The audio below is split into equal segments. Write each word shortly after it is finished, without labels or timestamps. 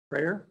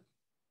prayer.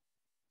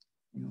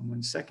 Hang on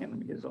 1 second. Let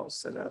me get it all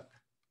set up.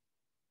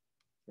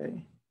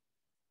 Okay.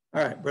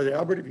 All right, Brother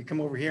Albert, if you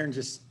come over here and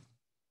just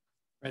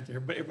right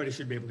there, but everybody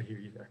should be able to hear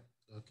you there.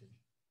 Okay.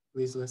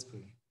 Please, let's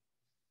pray.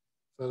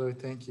 Father, we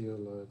thank you,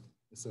 Lord.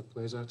 It's a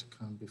pleasure to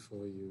come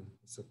before you.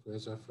 It's a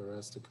pleasure for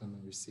us to come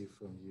and receive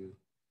from you.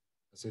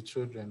 As your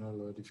children, oh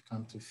Lord, we've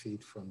come to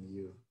feed from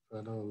you.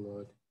 Father, oh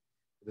Lord,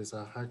 it is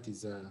our heart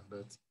desire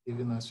that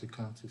even as we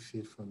come to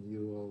feed from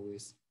you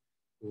always,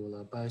 we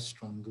will abide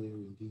strongly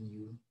within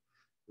you.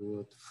 We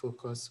will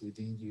focus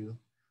within you.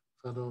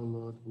 Father, oh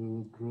Lord, we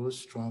will grow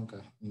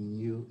stronger in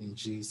you in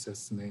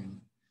Jesus'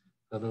 name.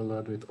 Father, oh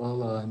Lord, with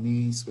all our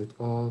needs, with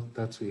all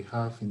that we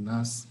have in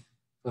us,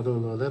 Father, oh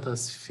Lord, let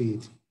us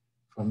feed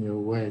from your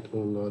word, oh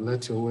Lord.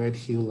 Let your word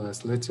heal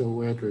us. Let your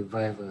word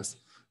revive us.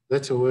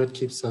 Let your word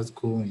keep us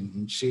going.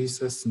 In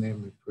Jesus'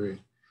 name we pray.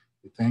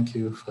 We thank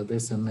you for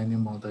this and many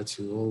more that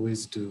you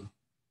always do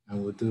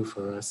and will do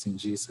for us in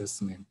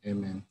Jesus' name.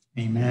 Amen.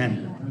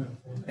 Amen.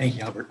 Thank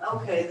you, Albert.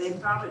 Okay, they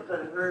probably could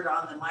have heard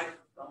on the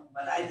microphone,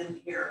 but I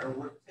didn't hear a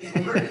word.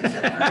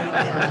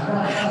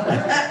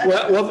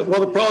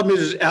 well, the problem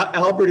is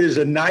Albert is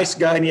a nice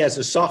guy and he has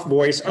a soft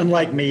voice,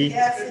 unlike me,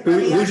 Yes,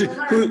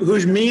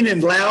 who's mean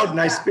and loud,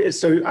 and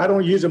so I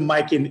don't use a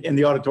mic in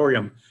the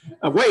auditorium.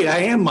 Wait, I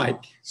am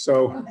Mike,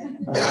 so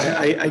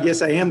I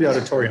guess I am the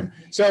auditorium.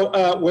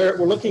 So we're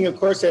looking, of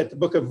course, at the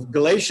book of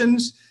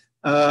Galatians.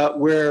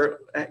 We're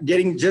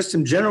getting just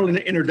some general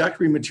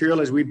introductory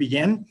material as we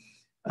begin,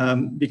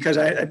 because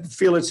I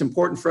feel it's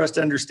important for us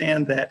to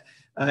understand that,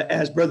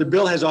 as Brother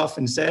Bill has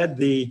often said,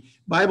 the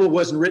Bible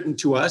wasn't written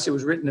to us. It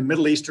was written to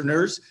Middle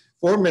Easterners,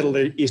 for Middle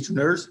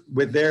Easterners,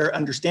 with their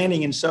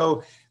understanding. And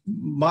so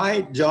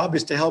my job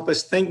is to help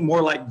us think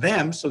more like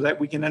them so that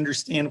we can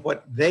understand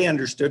what they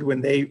understood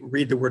when they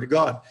read the Word of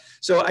God.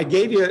 So I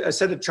gave you a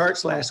set of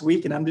charts last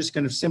week, and I'm just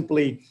going to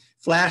simply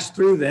flash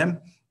through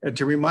them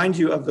to remind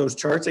you of those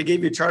charts. I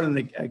gave you a chart on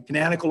the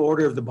canonical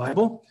order of the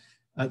Bible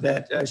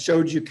that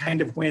showed you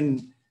kind of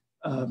when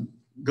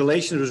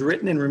Galatians was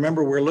written. And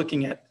remember, we're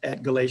looking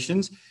at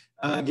Galatians.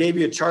 I gave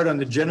you a chart on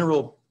the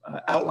general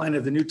outline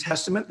of the New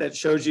Testament that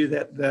shows you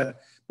that the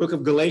book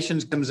of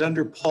Galatians comes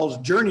under Paul's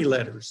journey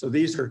letters. So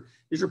these are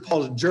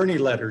Paul's journey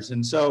letters.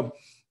 And so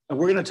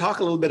we're going to talk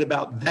a little bit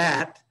about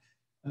that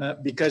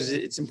because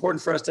it's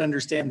important for us to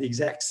understand the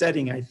exact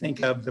setting, I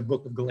think, of the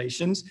book of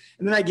Galatians.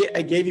 And then I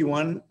gave you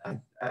one.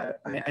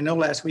 I know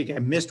last week I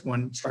missed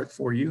one chart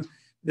for you.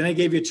 Then I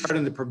gave you a chart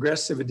on the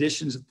progressive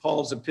editions of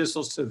Paul's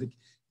epistles to the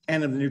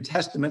canon of the New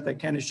Testament that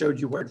kind of showed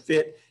you where it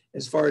fit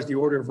as far as the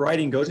order of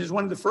writing goes. It's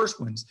one of the first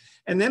ones.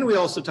 And then we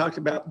also talked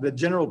about the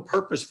general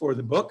purpose for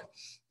the book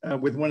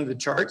with one of the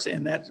charts,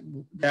 and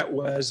that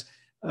was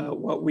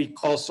what we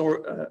call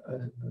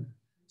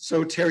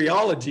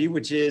soteriology,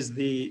 which is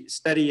the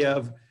study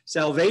of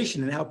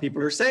salvation and how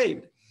people are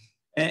saved.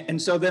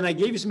 And so then I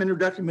gave you some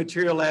introductory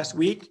material last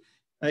week.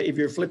 If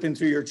you're flipping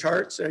through your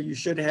charts, you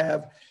should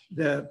have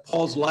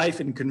Paul's life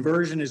and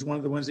conversion is one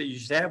of the ones that you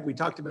should have. We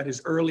talked about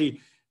his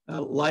early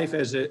life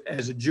as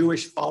a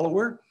Jewish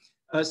follower.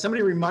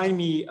 Somebody remind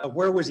me,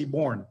 where was he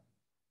born?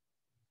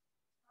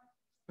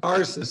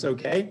 Tarsus,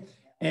 okay.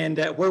 And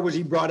where was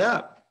he brought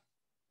up?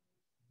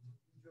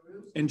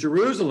 In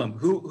Jerusalem.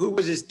 Who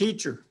was his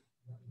teacher?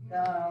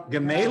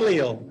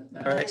 Gamaliel.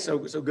 All right, so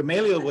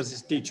Gamaliel was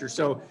his teacher.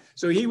 So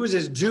he was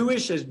as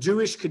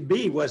Jewish could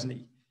be, wasn't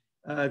he?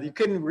 You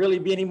couldn't really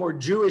be any more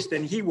Jewish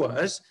than he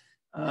was,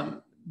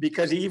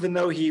 because even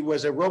though he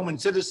was a Roman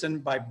citizen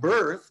by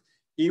birth,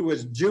 he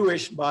was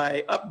Jewish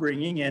by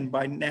upbringing and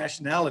by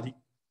nationality.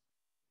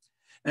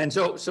 And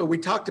so we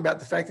talked about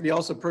the fact that he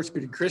also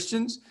persecuted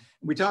Christians.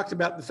 We talked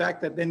about the fact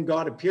that then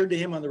God appeared to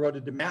him on the road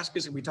to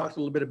Damascus, and we talked a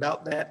little bit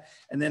about that.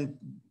 And then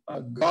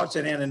God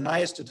sent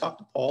Ananias to talk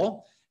to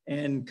Paul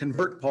and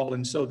convert Paul.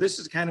 And so this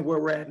is kind of where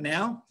we're at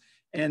now.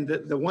 And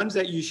the ones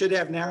that you should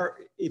have now,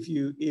 if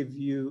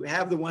you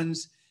have the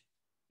ones,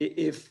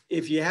 if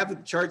you have the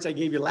charts I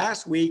gave you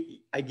last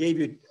week, I gave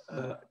you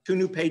 2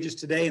 new pages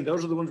today, and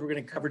those are the ones we're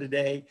going to cover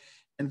today.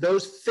 And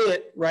those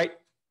fit right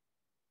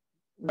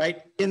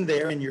in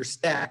there in your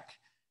stack.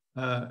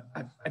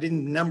 I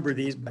didn't number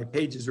these by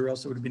pages, or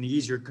else it would have been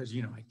easier, because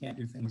I can't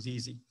do things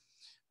easy.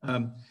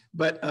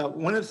 But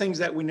one of the things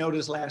that we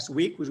noticed last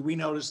week was we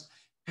noticed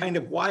kind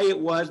of why it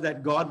was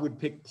that God would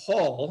pick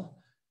Paul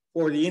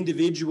for the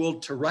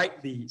individual to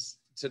write these,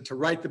 to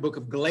write the book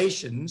of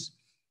Galatians,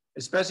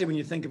 especially when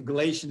you think of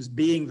Galatians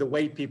being the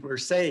way people are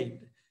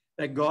saved,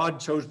 that God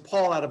chose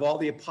Paul out of all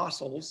the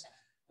apostles.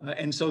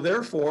 And so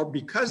therefore,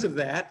 because of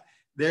that,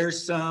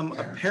 there's some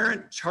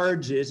apparent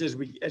charges as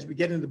we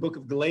get into the book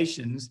of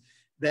Galatians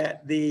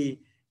that the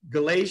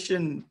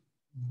Galatian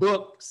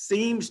book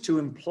seems to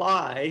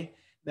imply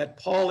that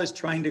Paul is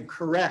trying to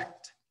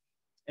correct.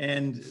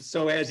 And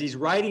so as he's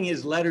writing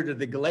his letter to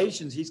the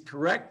Galatians, he's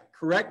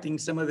correcting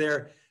some of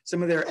their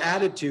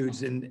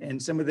attitudes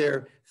and some of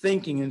their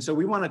thinking. And so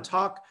we want to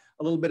talk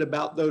a little bit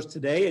about those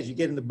today as you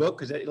get in the book,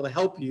 because it'll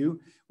help you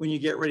when you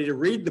get ready to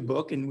read the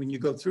book and when you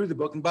go through the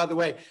book. And by the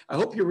way, I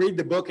hope you read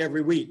the book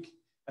every week.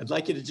 I'd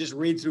like you to just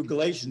read through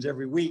Galatians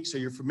every week so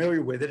you're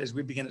familiar with it as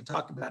we begin to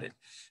talk about it.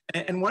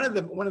 And one of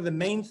the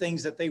main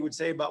things that they would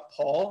say about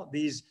Paul,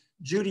 these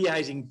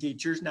Judaizing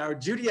teachers. Now, a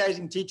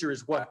Judaizing teacher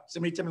is what?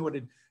 Somebody tell me what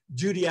a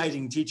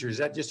Judaizing teacher is. Is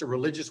that just a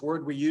religious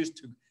word we use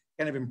to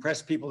kind of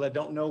impress people that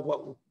don't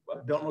know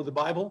the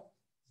Bible?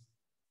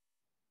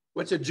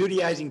 What's a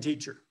Judaizing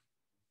teacher?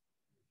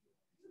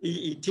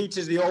 He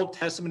teaches the Old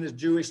Testament as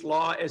Jewish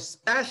law,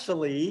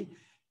 especially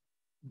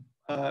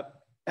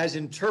as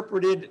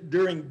interpreted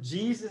during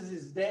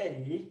Jesus's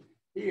day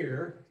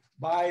here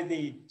by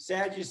the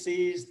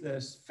Sadducees,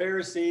 the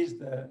Pharisees,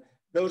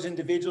 those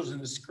individuals and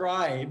the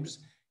scribes.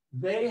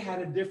 They had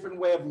a different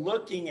way of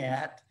looking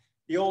at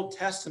the Old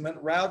Testament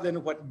rather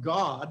than what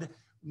God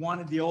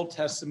wanted the Old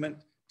Testament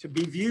to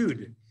be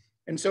viewed.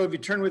 And so if you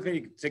turn with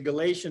me to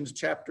Galatians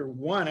chapter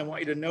 1, I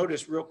want you to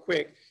notice real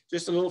quick,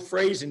 just a little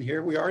phrase in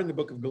here. We are in the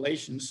book of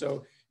Galatians,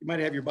 so you might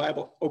have your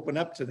Bible open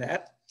up to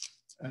that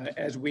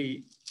as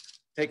we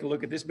take a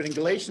look at this. But in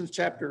Galatians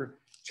chapter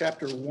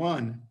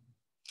 1,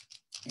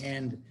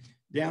 and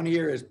down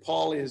here as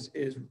Paul is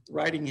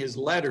writing his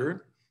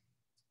letter,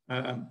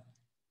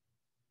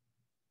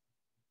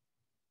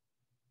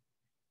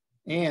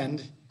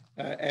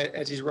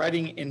 as he's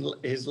writing in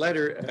his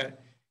letter,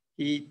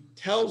 he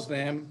tells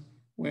them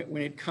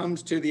when it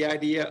comes to the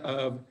idea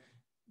of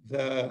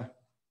the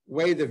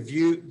way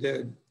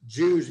the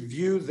Jews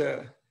view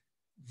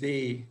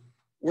the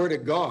Word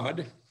of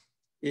God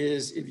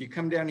is, if you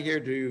come down here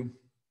to,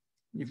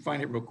 you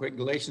find it real quick,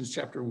 Galatians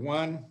chapter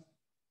 1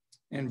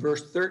 and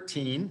verse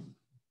 13.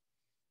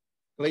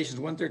 Galatians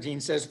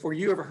 1:13 says, "For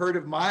you have heard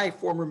of my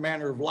former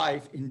manner of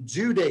life in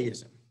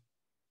Judaism."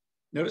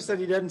 Notice that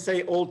he doesn't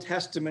say Old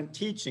Testament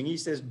teaching. He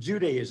says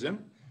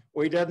Judaism,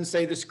 or he doesn't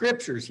say the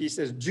scriptures. He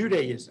says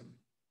Judaism.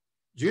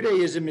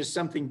 Judaism is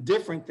something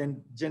different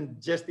than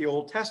just the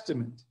Old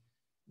Testament,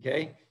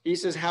 okay? He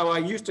says, how I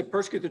used to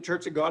persecute the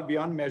church of God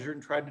beyond measure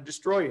and tried to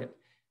destroy it.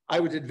 I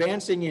was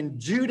advancing in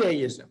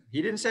Judaism.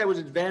 He didn't say I was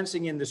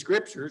advancing in the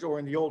scriptures or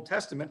in the Old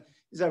Testament.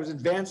 He said I was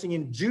advancing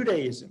in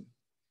Judaism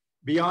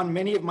beyond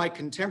many of my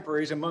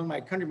contemporaries among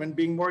my countrymen,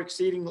 being more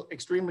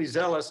extremely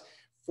zealous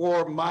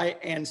for my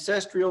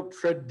ancestral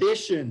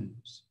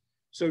traditions.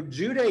 So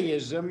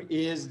Judaism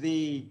is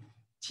the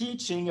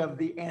teaching of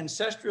the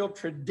ancestral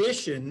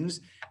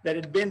traditions that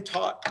had been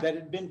taught, that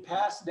had been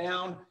passed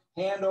down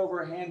hand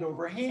over hand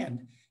over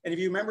hand. And if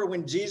you remember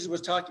when Jesus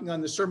was talking on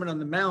the Sermon on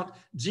the Mount,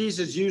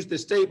 Jesus used the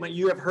statement,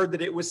 "You have heard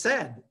that it was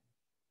said,"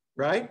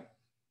 right?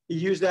 He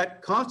used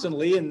that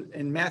constantly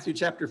in Matthew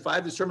chapter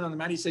 5, the Sermon on the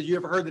Mount. He said, "You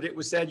have heard that it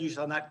was said, you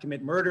shall not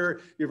commit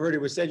murder. You've heard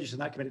it was said, you shall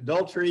not commit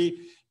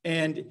adultery."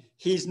 And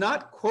he's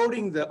not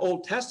quoting the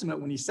Old Testament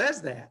when he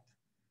says that.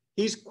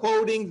 He's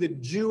quoting the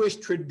Jewish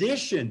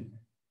tradition.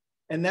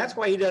 And that's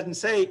why he doesn't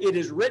say it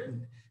is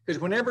written.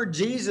 Because whenever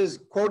Jesus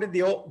quoted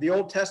the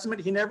Old Testament,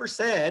 he never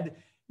said,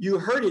 "You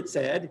heard it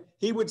said."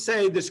 He would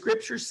say, "The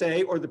scriptures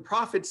say," or "the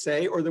prophets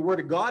say," or "the word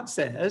of God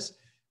says."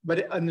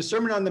 But in the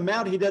Sermon on the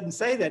Mount, he doesn't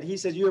say that. He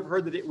says, "You have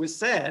heard that it was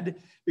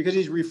said," because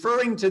he's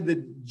referring to the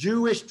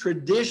Jewish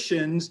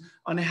traditions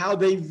on how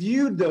they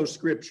viewed those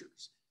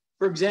scriptures.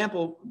 For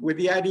example, with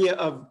the idea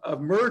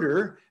of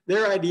murder,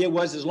 their idea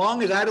was, as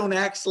long as I don't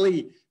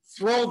actually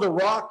throw the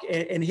rock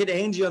and hit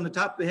Angie on the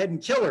top of the head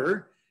and kill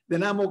her,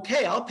 then I'm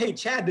okay. I'll pay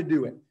Chad to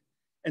do it.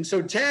 And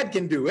so Chad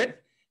can do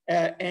it,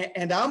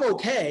 and I'm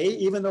okay,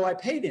 even though I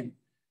paid him,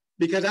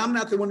 because I'm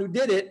not the one who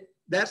did it.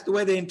 That's the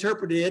way they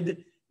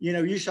interpreted,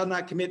 you shall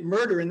not commit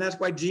murder. And that's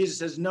why Jesus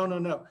says, no, no,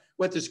 no.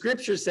 What the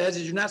scripture says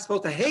is you're not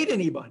supposed to hate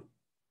anybody.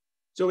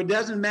 So it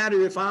doesn't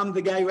matter if I'm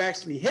the guy who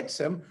actually hits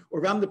him,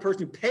 or if I'm the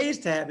person who pays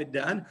to have it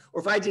done, or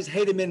if I just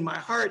hate him in my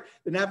heart,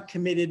 then I've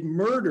committed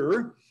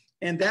murder.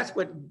 And that's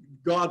what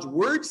God's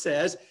word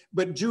says.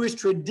 But Jewish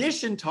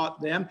tradition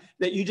taught them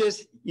that you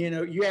just,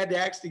 you had to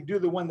actually do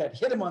the one that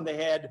hit him on the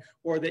head,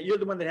 or that you're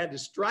the one that had to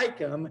strike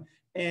him.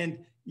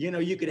 And,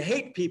 you could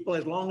hate people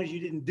as long as you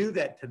didn't do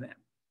that to them.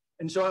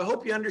 And so I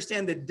hope you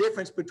understand the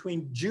difference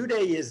between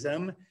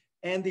Judaism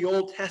and the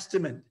Old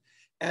Testament.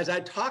 As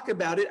I talk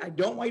about it, I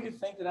don't want you to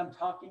think that I'm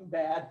talking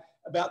bad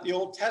about the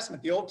Old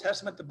Testament. The Old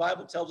Testament, the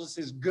Bible tells us,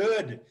 is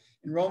good.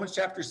 In Romans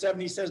chapter 7,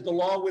 he says the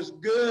law was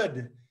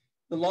good.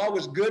 The law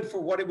was good for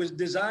what it was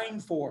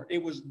designed for.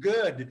 It was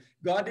good.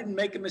 God didn't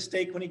make a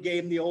mistake when he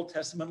gave them the Old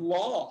Testament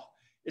law.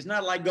 It's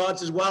not like God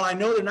says, well, I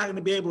know they're not going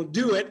to be able to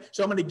do it,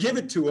 so I'm going to give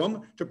it to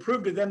them to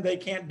prove to them they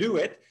can't do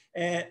it.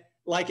 And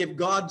like if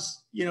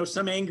God's,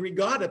 some angry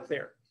God up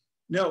there.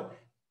 No,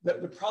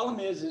 the problem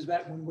is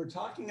that when we're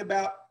talking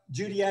about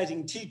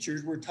Judaizing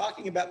teachers, we're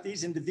talking about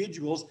these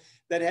individuals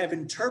that have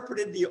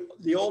interpreted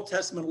the Old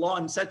Testament law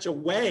in such a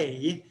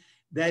way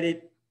that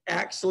it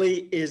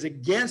actually is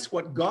against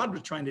what God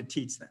was trying to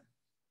teach them.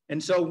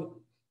 And so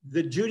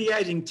the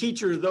Judaizing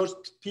teachers, those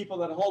people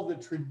that hold the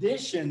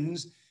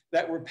traditions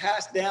that were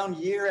passed down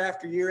year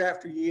after year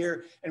after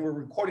year and were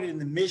recorded in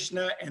the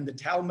Mishnah and the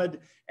Talmud,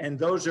 and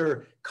those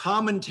are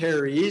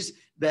commentaries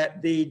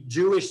that the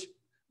Jewish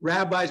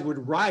rabbis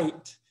would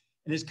write.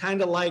 And it's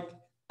kind of like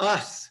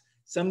us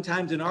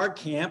sometimes in our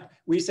camp,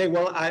 we say,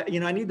 well, I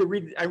need to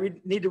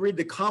read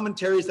the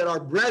commentaries that our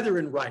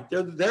brethren write.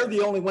 They're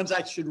the only ones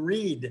I should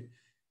read.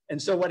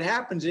 And so what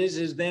happens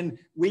is then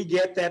we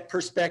get that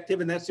perspective,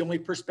 and that's the only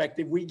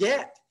perspective we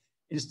get,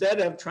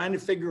 instead of trying to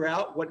figure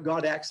out what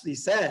God actually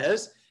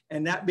says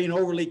and not being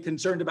overly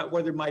concerned about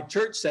whether my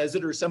church says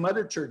it or some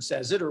other church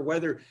says it, or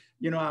whether,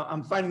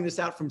 I'm finding this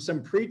out from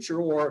some preacher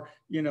or,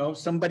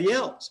 somebody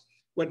else.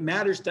 What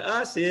matters to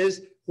us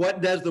is,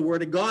 what does the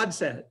Word of God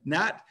say?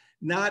 Not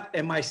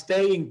am I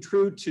staying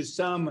true to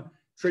some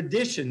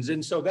traditions.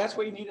 And so that's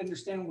what you need to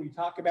understand when we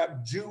talk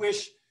about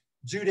Jewish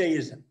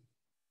Judaism.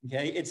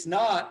 Okay, it's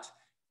not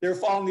they're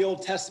following the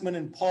Old Testament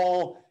and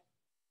Paul,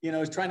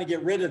 is trying to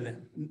get rid of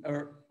them,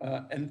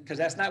 and because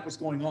that's not what's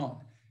going on.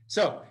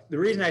 So the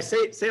reason I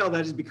say all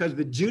that is because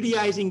the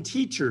Judaizing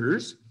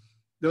teachers,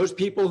 those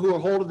people who are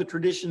hold of the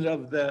traditions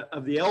of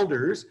the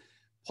elders,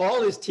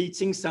 Paul is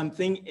teaching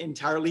something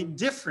entirely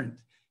different.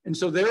 And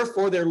so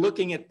therefore they're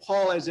looking at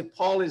Paul as if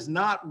Paul is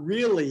not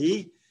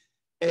really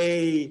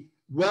a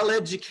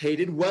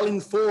well-educated,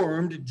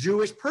 well-informed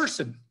Jewish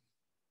person.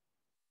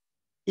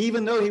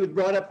 Even though he was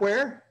brought up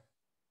where?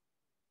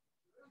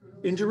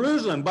 In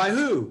Jerusalem. By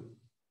who?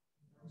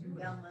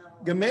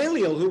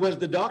 Gamaliel, who was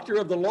the doctor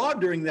of the law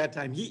during that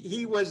time.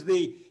 He was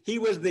the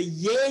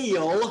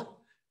Yale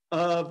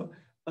of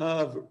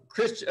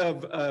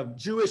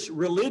Jewish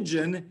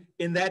religion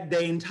in that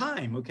day and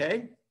time.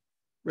 Okay,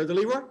 Brother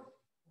Leroy.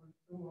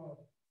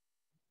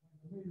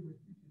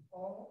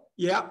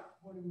 Yeah.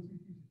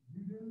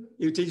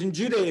 He was teaching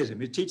Judaism.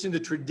 He was teaching the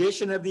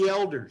tradition of the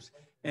elders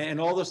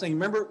and all those things.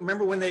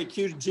 Remember when they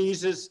accused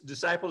Jesus'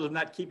 disciples of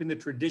not keeping the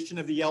tradition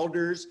of the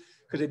elders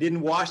because they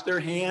didn't wash their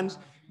hands?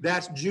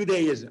 That's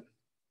Judaism.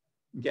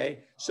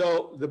 Okay,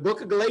 so the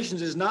book of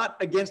Galatians is not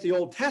against the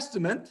Old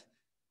Testament.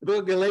 The book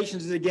of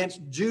Galatians is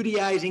against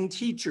Judaizing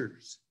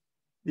teachers.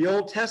 The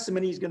Old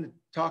Testament he's going to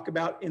talk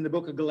about in the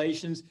book of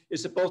Galatians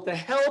is supposed to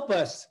help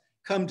us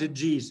come to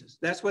Jesus.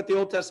 That's what the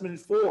Old Testament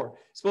is for.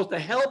 It's supposed to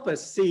help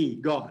us see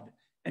God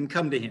and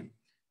come to him.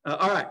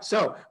 All right,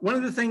 so one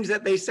of the things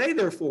that they say,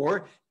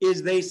 therefore,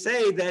 is they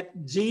say that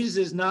Jesus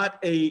is not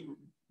a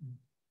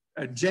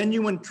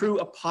genuine, true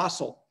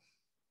apostle.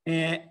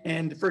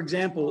 And for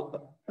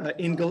example,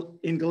 in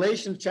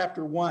Galatians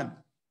chapter 1,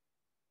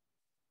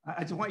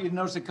 I just want you to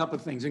notice a couple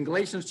of things. In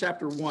Galatians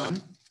chapter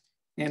 1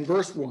 and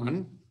verse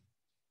 1,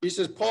 he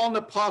says, Paul, an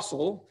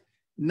apostle,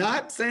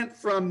 not sent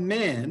from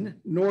men,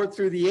 nor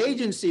through the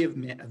agency of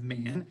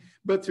man,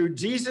 but through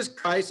Jesus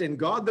Christ and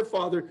God the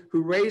Father,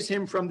 who raised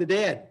him from the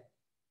dead.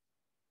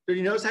 So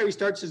you notice how he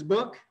starts his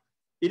book?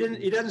 He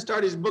doesn't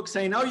start his book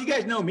saying, oh, you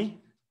guys know me.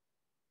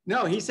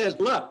 No, he says,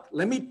 look,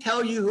 let me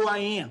tell you who I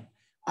am.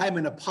 I'm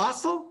an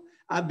apostle.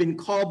 I've been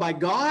called by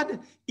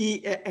God,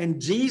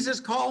 and Jesus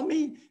called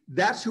me.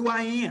 That's who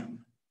I am.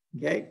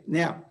 Okay,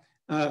 now,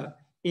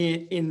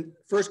 in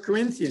 1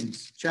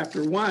 Corinthians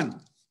chapter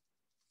 1,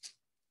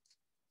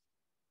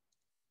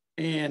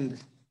 and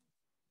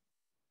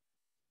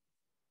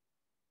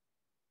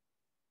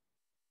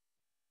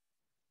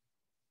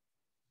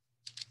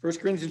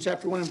First Corinthians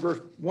chapter 1 and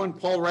verse 1,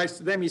 Paul writes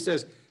to them, he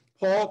says,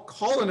 Paul,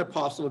 called an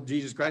apostle of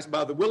Jesus Christ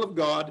by the will of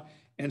God,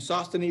 and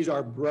Sosthenes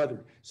our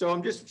brother. So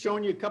I'm just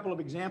showing you a couple of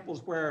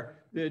examples where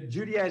the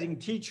Judaizing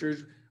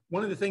teachers,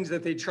 one of the things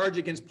that they charge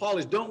against Paul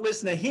is don't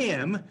listen to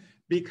him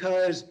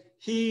because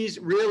he's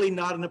really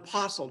not an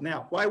apostle.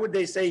 Now, why would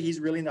they say he's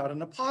really not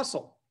an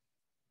apostle?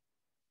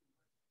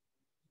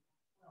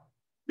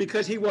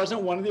 Because he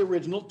wasn't one of the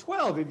original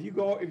 12. If you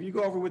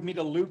go over with me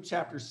to Luke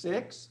chapter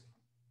 6,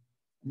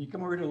 and you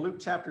come over to Luke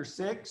chapter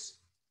 6,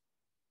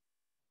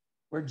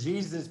 where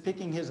Jesus is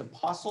picking his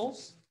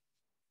apostles,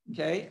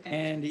 okay,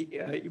 and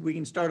we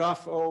can start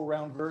off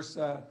around verse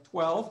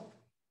 12.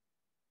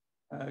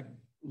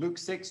 Luke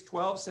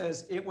 6:12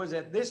 says, it was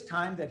at this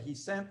time that he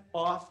sent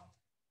off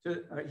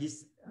to,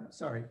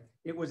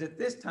 it was at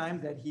this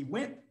time that he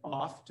went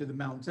off to the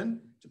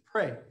mountain to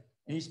pray,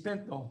 and he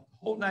spent the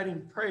whole night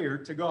in prayer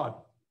to God.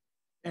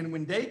 And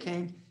when day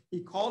came, he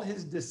called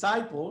his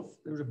disciples,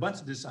 there was a bunch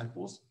of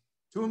disciples,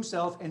 to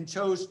himself and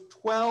chose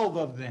 12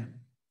 of them,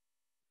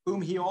 whom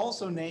he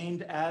also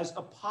named as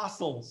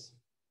apostles.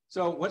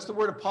 So what's the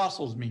word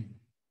apostles mean?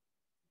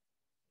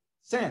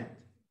 Sent.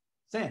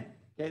 Okay,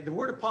 the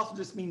word apostle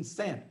just means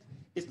sent.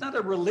 It's not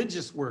a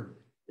religious word.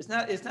 It's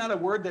not a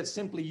word that's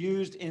simply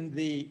used in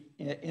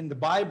the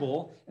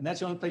Bible, and that's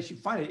the only place you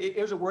find it.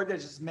 It was a word that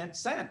just meant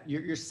sent.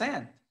 You're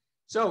sent.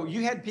 So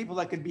you had people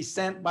that could be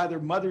sent by their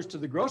mothers to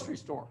the grocery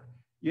store.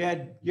 You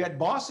had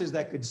bosses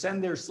that could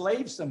send their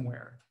slaves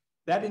somewhere.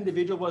 That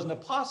individual was an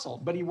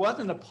apostle, but he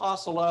wasn't an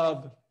apostle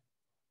of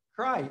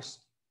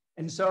Christ.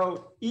 And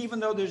so even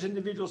though there's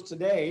individuals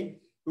today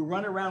who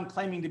run around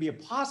claiming to be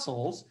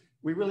apostles,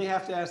 we really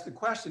have to ask the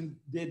question,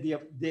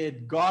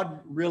 did God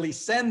really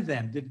send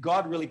them? Did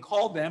God really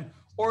call them?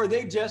 Or are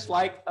they just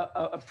like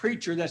a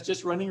preacher that's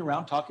just running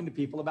around talking to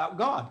people about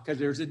God? Because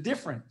there's a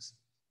difference.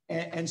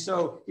 And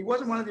so he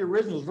wasn't one of the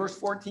originals. Verse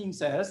 14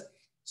 says,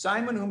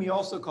 Simon, whom he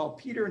also called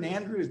Peter, and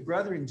Andrew, his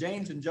brother, and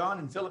James, and John,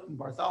 and Philip, and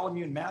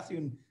Bartholomew, and Matthew,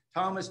 and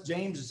Thomas,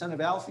 James, the son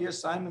of Alphaeus,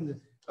 Simon,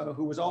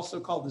 who was also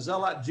called the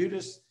Zealot,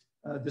 Judas,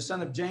 the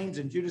son of James,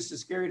 and Judas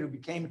Iscariot, who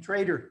became a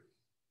traitor.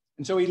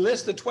 And so he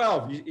lists the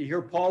 12. You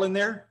hear Paul in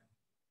there?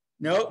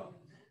 No.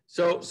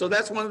 So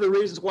that's one of the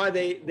reasons why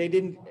they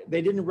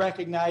didn't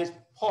recognize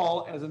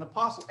Paul as an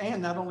apostle.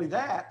 And not only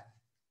that,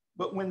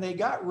 but when they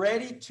got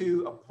ready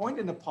to appoint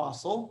an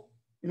apostle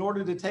in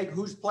order to take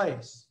whose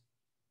place?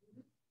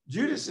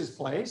 Judas's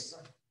place.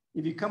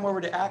 If you come over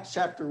to Acts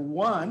chapter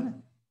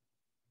 1,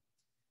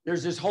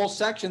 there's this whole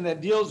section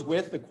that deals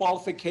with the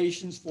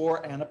qualifications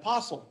for an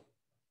apostle.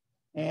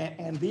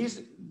 And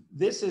this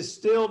is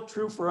still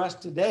true for us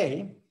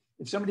today.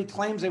 If somebody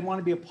claims they want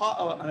to be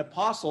an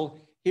apostle,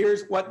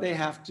 here's what they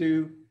have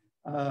to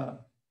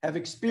have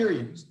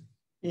experienced.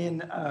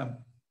 In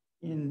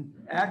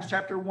Acts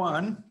chapter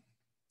 1,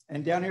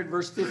 and down here at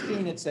verse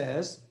 15, it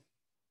says,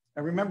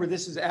 and remember,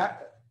 this is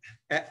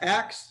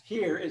Acts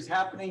here is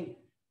happening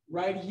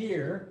right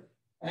here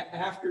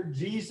after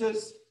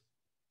Jesus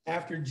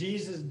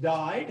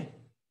died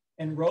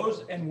and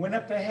rose and went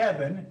up to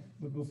heaven,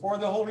 but before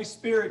the Holy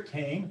Spirit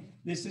came.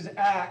 This is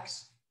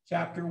Acts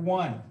chapter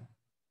 1.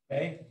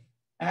 Okay,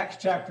 Acts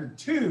chapter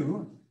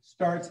 2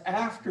 starts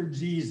after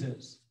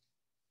Jesus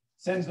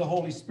sends the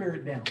Holy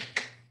Spirit down.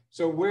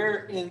 So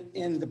we're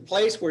in the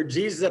place where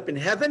Jesus is up in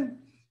heaven,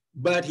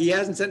 but he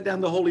hasn't sent down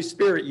the Holy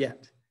Spirit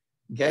yet.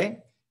 Okay,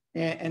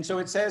 and so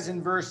it says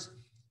in verse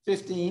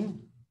 15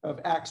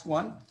 of Acts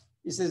 1,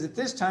 he says, at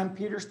this time,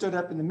 Peter stood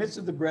up in the midst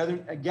of the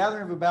brethren. A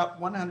gathering of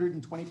about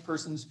 120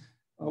 persons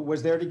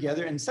was there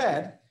together, and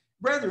said,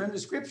 brethren, the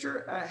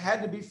scripture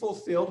had to be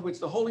fulfilled, which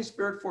the Holy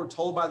Spirit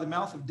foretold by the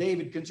mouth of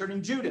David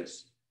concerning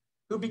Judas,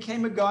 who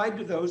became a guide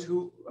to those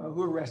who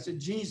arrested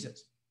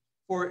Jesus.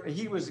 For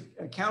he was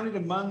counted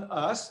among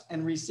us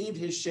and received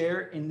his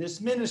share in this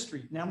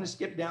ministry. Now I'm going to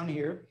skip down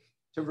here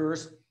to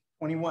verse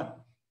 21.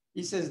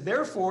 He says,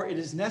 therefore, it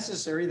is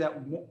necessary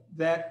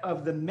that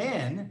of the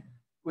men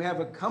who have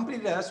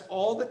accompanied us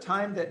all the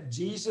time that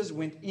Jesus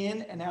went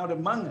in and out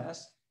among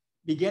us,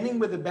 beginning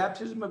with the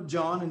baptism of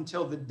John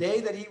until the day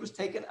that he was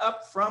taken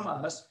up from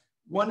us,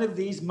 one of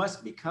these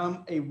must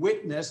become a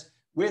witness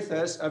with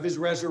us of his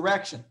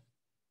resurrection.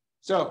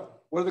 So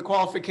what are the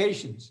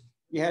qualifications?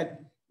 You had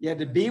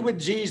to be with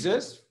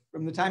Jesus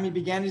from the time he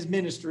began his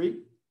ministry,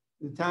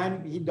 the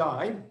time he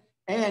died,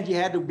 and you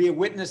had to be a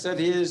witness of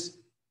his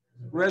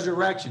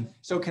resurrection.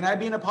 So can I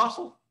be an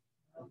apostle?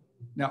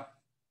 No.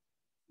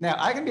 Now,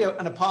 I can be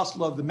an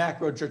apostle of the Mack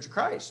Road Church of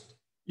Christ.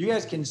 You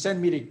guys can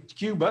send me to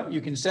Cuba.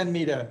 You can send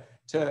me to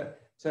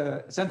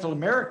Central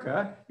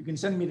America. You can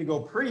send me to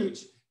go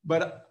preach,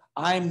 but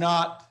I'm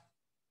not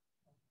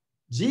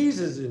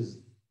Jesus's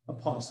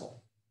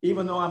apostle.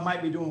 Even though I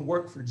might be doing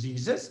work for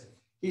Jesus,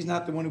 he's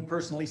not the one who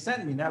personally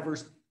sent me. Now,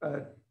 verse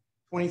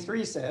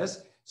 23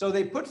 says, so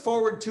they put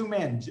forward two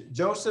men,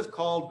 Joseph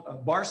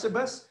called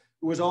Barsabas,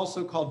 who was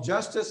also called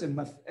Justus, and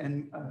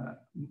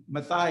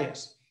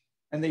Matthias.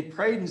 And they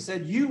prayed and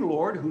said, you,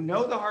 Lord, who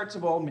know the hearts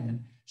of all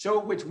men, show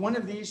which one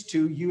of these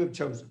two you have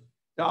chosen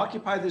to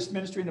occupy this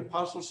ministry and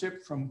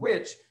apostleship, from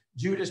which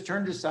Judas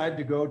turned aside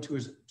to go to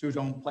his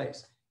own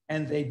place.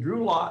 And they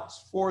drew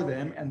lots for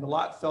them, and the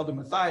lot fell to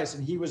Matthias,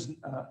 and he was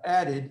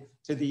added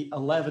to the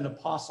 11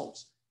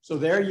 apostles. So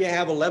there you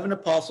have 11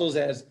 apostles.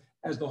 As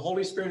the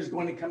Holy Spirit is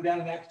going to come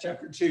down in Acts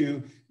chapter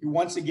 2, you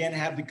once again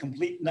have the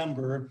complete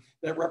number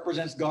that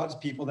represents God's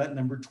people, that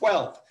number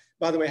 12.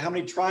 By the way, how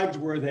many tribes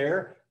were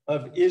there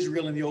of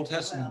Israel in the Old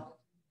Testament?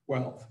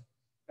 12.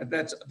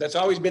 That's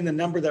always been the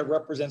number that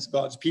represents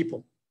God's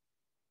people.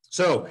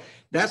 So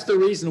that's the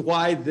reason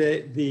why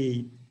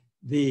the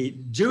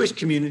Jewish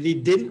community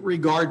didn't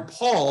regard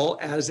Paul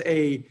as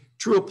a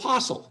true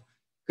apostle,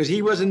 because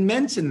he wasn't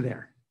mentioned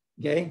there.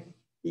 Okay,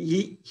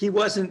 he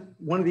wasn't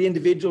one of the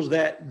individuals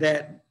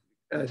that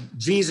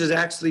Jesus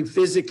actually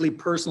physically,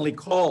 personally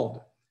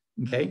called.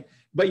 Okay,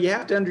 but you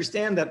have to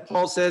understand that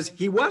Paul says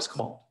he was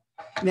called.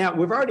 Now,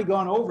 we've already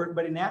gone over it,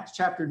 but in Acts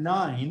chapter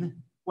 9,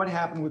 what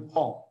happened with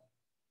Paul?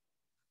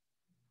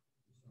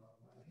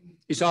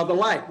 He saw the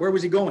light. Where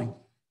was he going?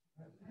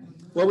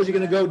 What was he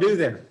going to go do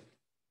there?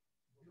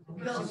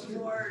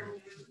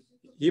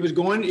 He was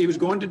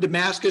going to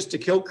Damascus to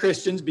kill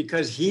Christians,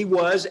 because he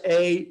was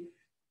a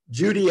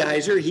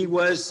Judaizer. He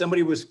was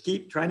somebody who was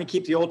trying to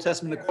keep the Old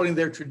Testament according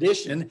to their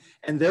tradition,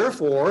 and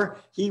therefore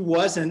he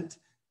wasn't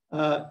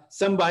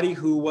somebody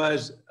who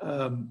was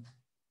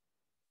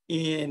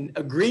in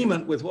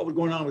agreement with what was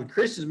going on with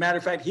Christians. Matter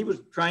of fact, he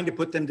was trying to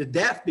put them to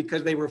death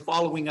because they were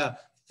following a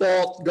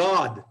false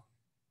god,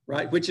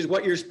 right? Which is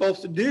what you're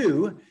supposed to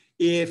do.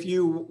 If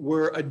you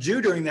were a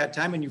Jew during that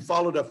time and you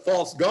followed a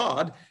false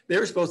god, they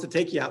were supposed to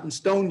take you out and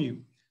stone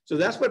you. So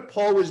that's what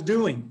Paul was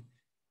doing,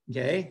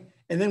 okay?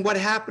 And then what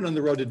happened on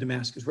the road to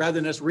Damascus? Rather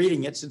than us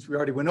reading it, since we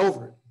already went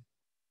over it.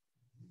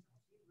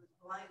 He was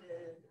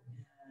blinded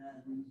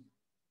and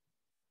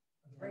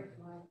great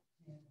light,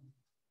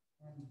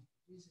 and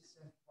Jesus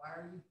said, why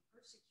are you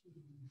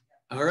persecuting me?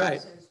 All right. He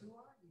says, who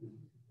are you?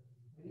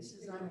 And he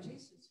says, I'm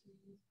Jesus.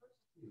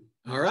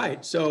 All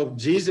right. So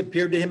Jesus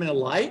appeared to him in a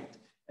light.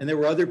 And there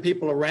were other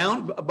people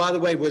around. By the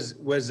way,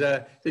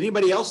 did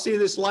anybody else see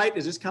this light?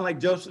 Is this kind of like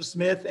Joseph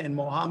Smith and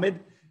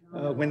Muhammad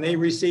when they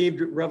received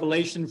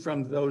revelation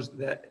from those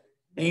that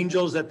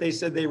angels that they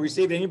said they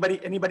received?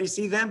 Anybody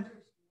see them?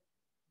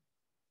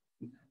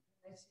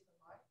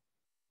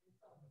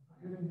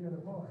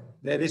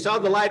 They saw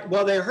the light.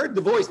 Well, they heard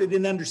the voice. They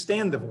didn't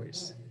understand the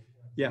voice.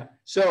 Yeah.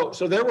 So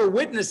there were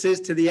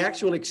witnesses to the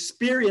actual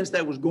experience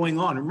that was going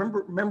on.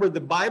 Remember, the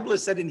Bible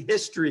is set in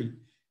history.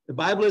 The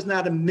Bible is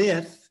not a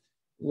myth.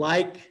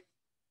 Like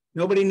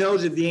nobody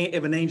knows if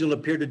an angel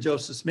appeared to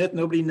Joseph Smith.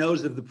 Nobody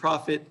knows if the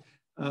prophet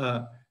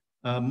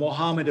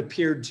Muhammad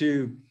appeared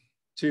to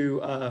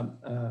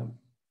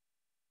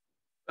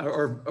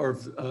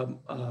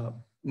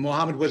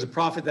Muhammad was a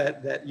prophet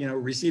that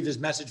received his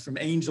message from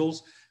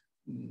angels.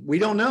 We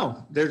don't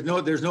know.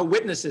 There's no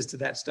witnesses to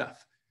that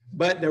stuff,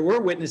 but there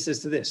were witnesses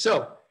to this.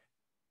 So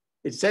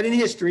it's set in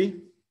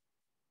history.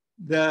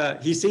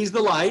 He sees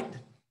the light,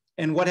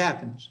 and what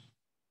happens?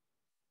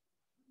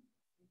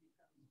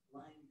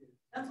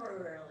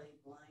 Temporarily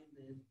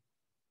blinded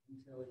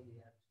until he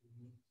actually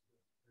meets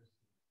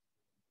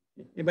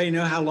the person. Anybody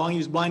know how long he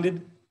was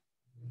blinded?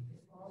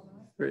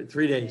 For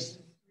 3 days.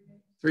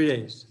 3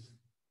 days.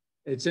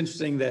 It's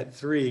interesting that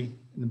 3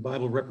 in the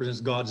Bible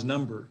represents God's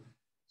number.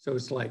 So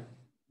it's like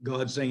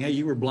God saying, hey,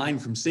 you were blind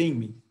from seeing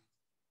me.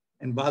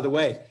 And by the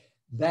way,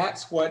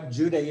 that's what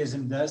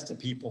Judaism does to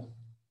people.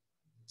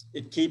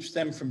 It keeps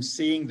them from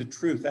seeing the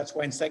truth. That's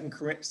why in 2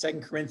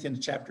 Corinthians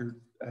chapter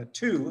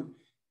 2,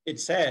 it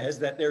says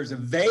that there's a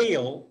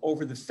veil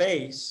over the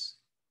face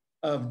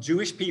of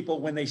Jewish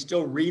people when they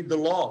still read the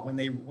law. When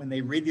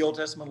they read the Old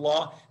Testament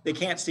law, they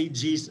can't see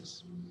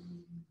Jesus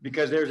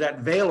because there's that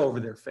veil over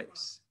their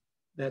face.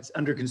 That's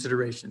under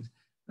consideration.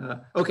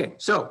 Okay,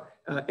 so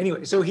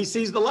anyway, so he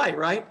sees the light,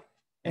 right?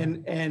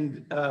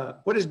 And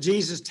what does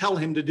Jesus tell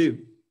him to do?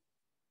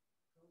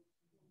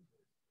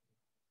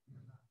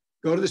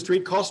 Go to the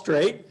street called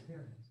Straight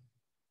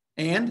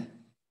and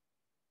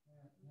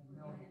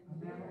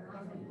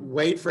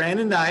wait for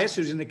Ananias,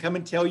 who's going to come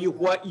and tell you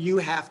what you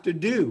have to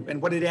do.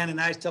 And what did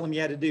Ananias tell him you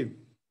had to do?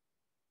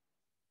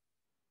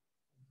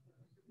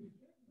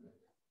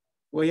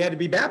 Well, he had to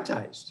be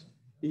baptized.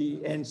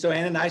 And so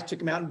Ananias took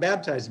him out and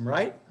baptized him,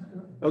 right?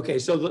 Okay,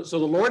 so the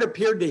Lord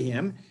appeared to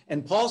him,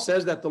 and Paul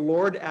says that the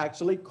Lord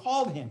actually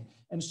called him.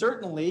 And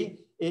certainly,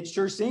 it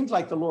sure seems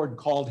like the Lord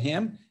called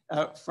him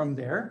from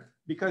there,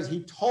 because he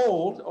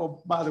told,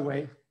 oh, by the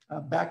way,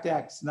 back to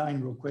Acts 9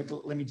 real quick.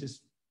 Let me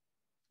just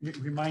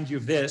remind you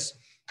of this,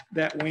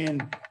 that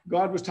when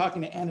God was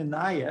talking to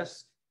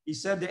Ananias, he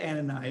said to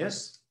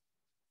Ananias,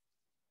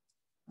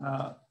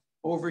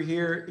 over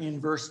here in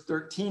verse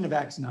 13 of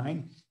Acts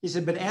 9, he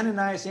said, but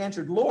Ananias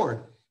answered,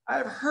 Lord, I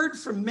have heard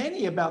from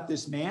many about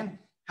this man,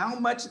 how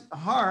much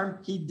harm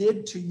he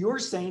did to your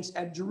saints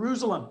at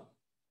Jerusalem.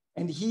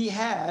 And he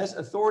has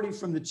authority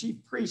from the chief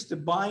priest to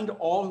bind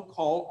all who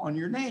call on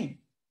your name.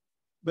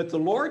 But the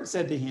Lord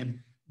said to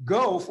him,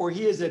 go, for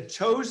he is a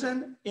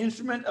chosen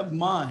instrument of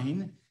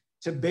mine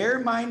to bear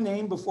my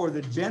name before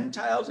the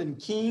Gentiles and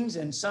kings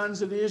and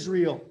sons of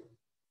Israel.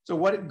 So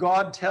what did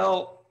God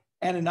tell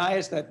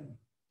Ananias that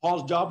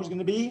Paul's job was going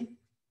to be?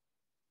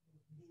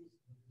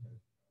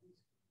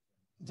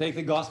 Take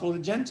the gospel to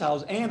the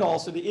Gentiles and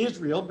also to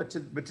Israel, but to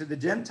the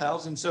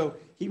Gentiles. And so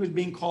he was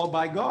being called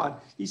by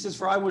God. He says,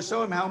 for I will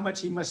show him how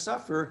much he must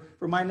suffer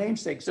for my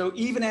name's sake. So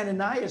even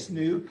Ananias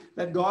knew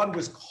that God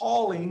was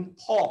calling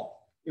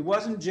Paul. It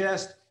wasn't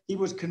just he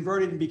was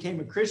converted and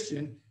became a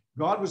Christian.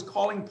 God was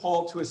calling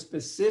Paul to a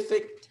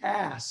specific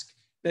task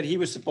that he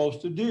was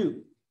supposed to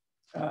do.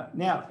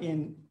 Now,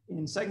 in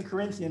 2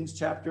 Corinthians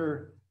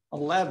chapter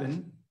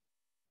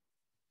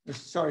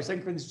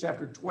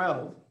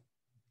 12,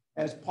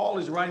 as Paul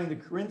is writing the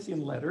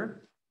Corinthian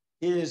letter,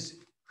 his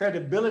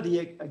credibility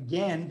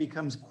again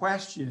becomes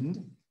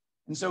questioned.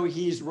 And so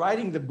he's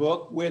writing the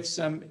book with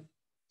some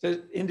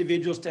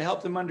individuals to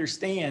help them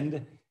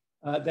understand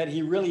that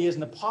he really is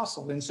an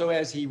apostle. And so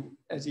as he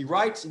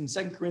writes in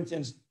 2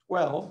 Corinthians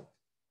 12,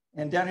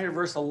 and down here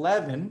verse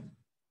 11,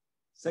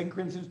 2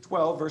 Corinthians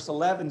 12, verse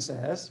 11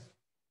 says,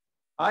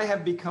 I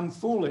have become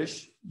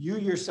foolish, you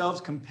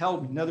yourselves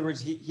compelled me. In other words,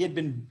 he had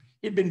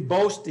been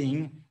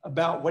boasting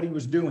about what he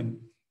was doing.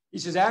 He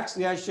says,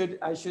 actually, I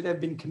should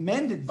have been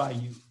commended by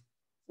you,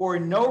 for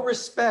in no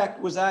respect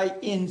was I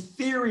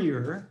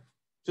inferior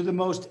to the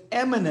most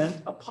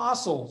eminent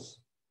apostles,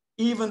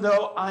 even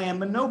though I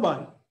am a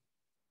nobody.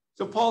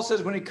 So Paul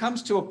says, when it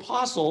comes to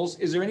apostles,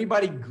 is there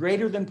anybody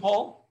greater than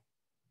Paul?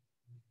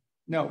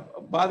 No.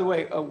 By the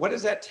way, what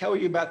does that tell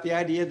you about the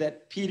idea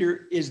that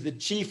Peter is the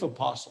chief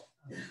apostle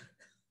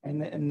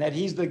and that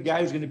he's the guy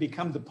who's going to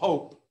become the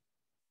Pope?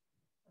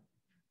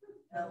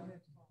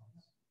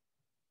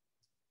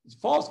 It's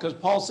false, because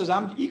Paul says,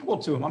 I'm equal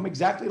to him. I'm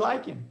exactly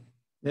like him.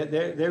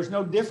 There's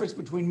no difference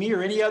between me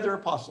or any other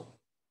apostle.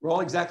 We're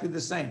all exactly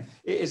the same.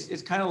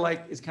 It's kind of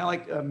like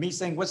me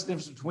saying, what's the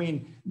difference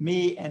between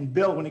me and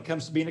Bill when it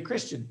comes to being a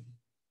Christian?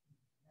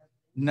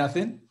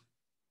 Nothing.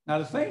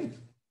 Not a thing.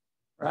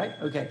 Right?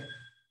 Okay.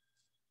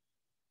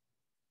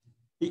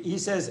 He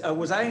says,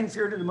 was I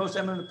inferior to the most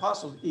eminent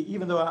apostles,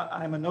 even though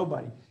I'm a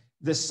nobody?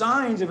 The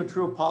signs of a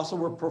true apostle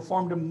were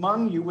performed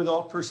among you with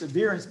all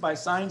perseverance by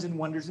signs and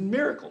wonders and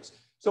miracles.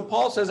 So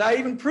Paul says, I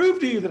even proved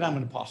to you that I'm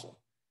an apostle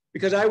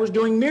because I was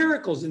doing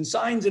miracles and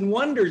signs and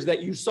wonders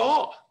that you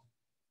saw,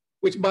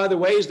 which, by the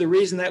way, is the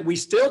reason that we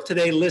still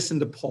today listen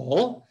to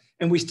Paul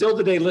and we still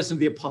today listen to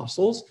the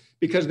apostles,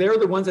 because they're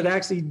the ones that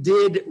actually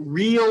did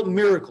real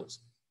miracles.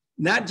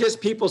 Not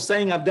just people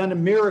saying I've done a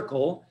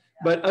miracle,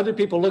 but other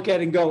people look at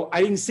it and go,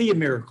 I didn't see a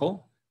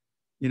miracle.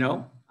 You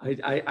know,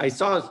 I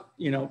saw,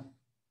 you know,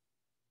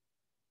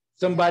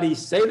 somebody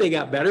say they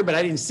got better, but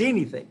I didn't see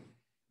anything.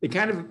 The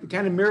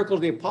kind of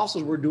miracles the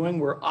apostles were doing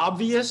were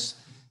obvious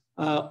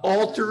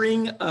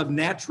altering of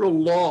natural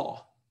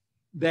law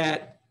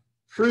that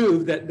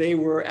proved that they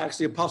were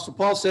actually apostles.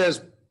 Paul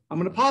says, I'm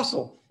an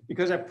apostle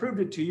because I proved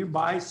it to you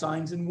by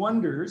signs and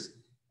wonders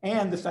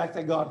and the fact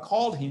that God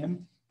called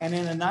him. And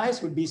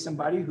Ananias would be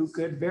somebody who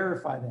could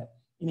verify that.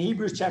 In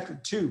Hebrews chapter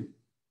 2,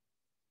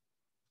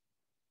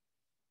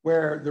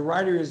 where the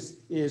writer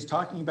is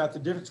talking about the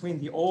difference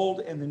between the Old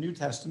and the New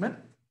Testament,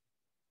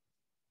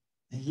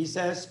 he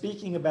says,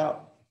 speaking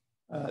about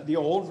the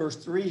Old, verse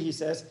 3, he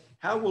says,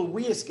 how will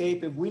we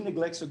escape if we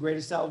neglect so great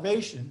a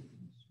salvation?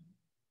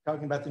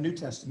 Talking about the New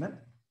Testament.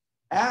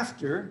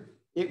 After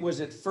it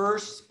was at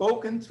first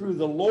spoken through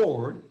the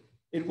Lord,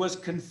 it was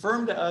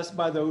confirmed to us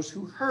by those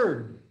who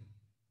heard.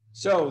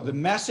 So the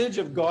message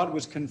of God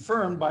was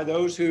confirmed by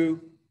those who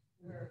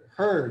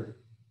heard.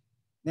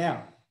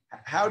 Now,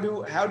 how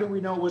do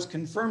we know it was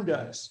confirmed to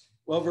us?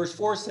 Well, verse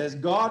 4 says,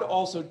 God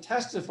also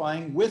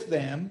testifying with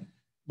them,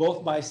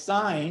 both by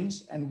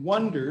signs and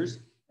wonders,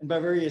 and by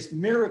various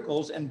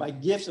miracles, and by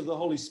gifts of the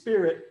Holy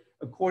Spirit,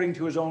 according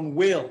to his own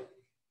will.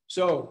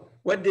 So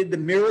what did the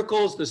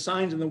miracles, the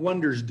signs, and the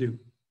wonders do?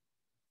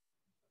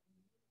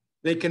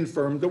 They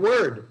confirmed the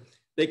word.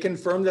 They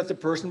confirmed that the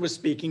person was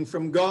speaking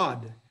from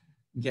God.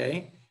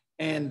 Okay?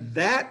 And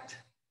that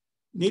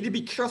need to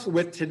be careful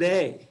with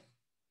today,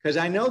 because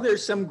I know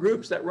there's some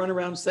groups that run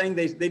around saying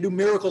they do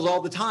miracles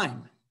all the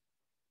time.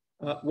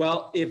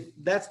 Well, if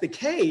that's the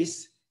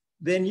case,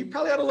 then you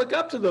probably ought to look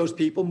up to those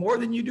people more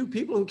than you do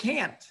people who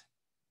can't,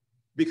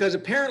 because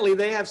apparently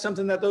they have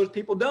something that those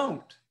people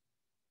don't.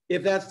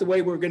 If that's the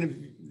way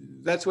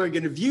that's where we're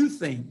going to view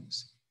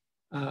things.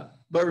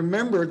 But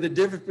remember the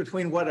difference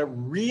between what a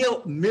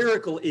real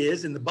miracle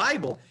is in the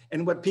Bible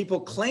and what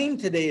people claim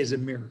today is a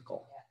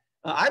miracle.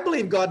 I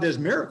believe God does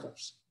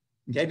miracles.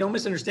 Okay, don't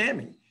misunderstand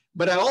me.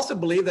 But I also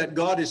believe that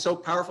God is so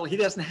powerful, he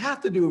doesn't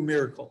have to do a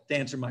miracle to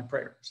answer my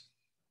prayers.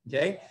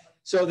 Okay,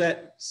 so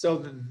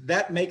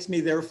that makes me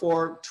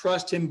therefore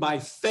trust him by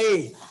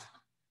faith,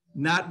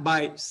 not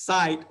by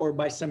sight or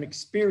by some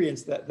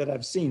experience that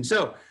I've seen.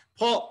 So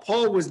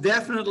Paul was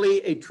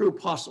definitely a true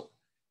apostle,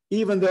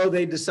 even though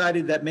they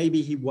decided that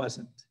maybe he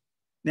wasn't.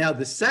 Now,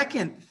 the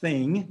second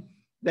thing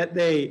that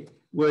they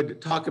would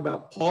talk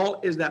about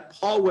Paul is that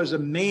Paul was a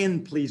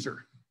man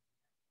pleaser.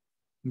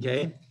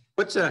 Okay,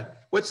 what's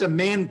a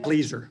man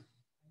pleaser?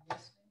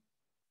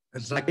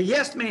 It's like a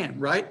yes man,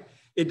 right?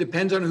 It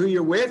depends on who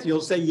you're with.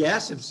 You'll say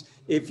yes.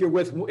 If you're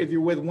with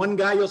one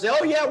guy, you'll say,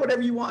 oh yeah,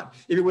 whatever you want.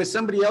 If you're with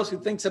somebody else who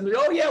thinks something,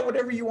 oh yeah,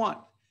 whatever you want.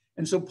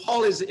 And so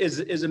Paul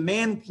is a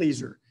man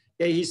pleaser.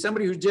 Okay, he's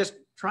somebody who's just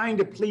trying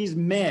to please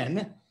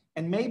men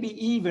and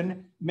maybe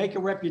even make a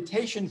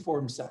reputation for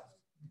himself.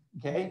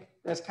 Okay,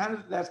 that's kind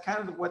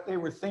of what they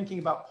were thinking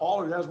about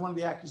Paul, or that was one of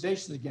the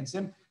accusations against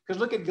him. Because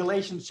look at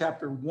Galatians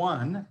chapter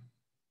 1,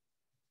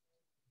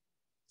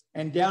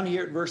 and down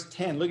here at verse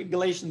 10. Look at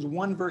Galatians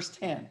 1, verse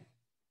 10.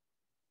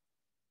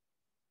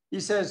 He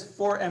says,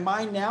 for am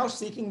I now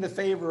seeking the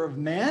favor of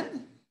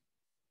men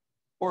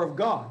or of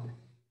God?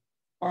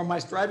 Or am I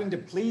striving to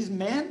please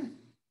men?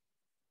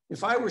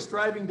 If I were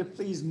striving to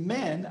please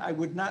men, I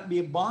would not be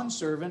a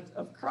bondservant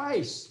of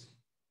Christ.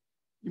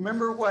 You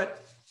remember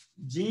what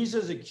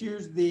Jesus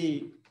accused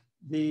the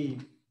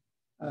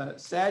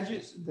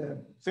Sadducees,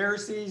 the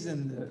Pharisees,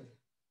 and the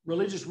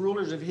religious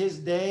rulers of his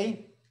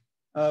day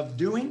of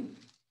doing?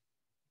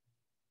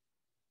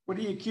 What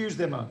did he accuse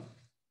them of?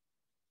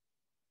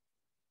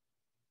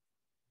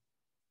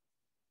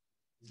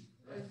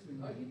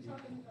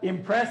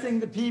 Impressing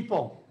the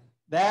people.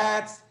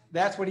 That's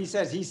what he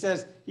says. He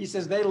says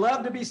they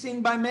love to be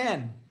seen by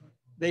men.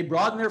 They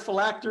broaden their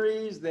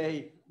phylacteries.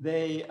 They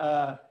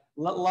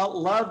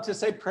love to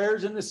say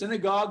prayers in the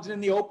synagogues and in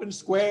the open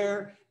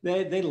square.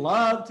 They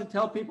love to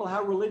tell people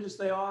how religious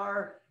they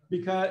are,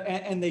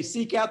 and they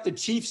seek out the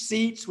chief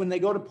seats when they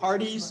go to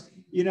parties.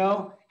 You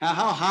know,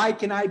 how high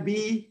can I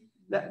be?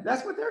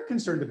 That's what they're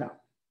concerned about.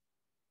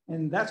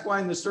 And that's why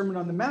in the Sermon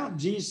on the Mount,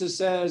 Jesus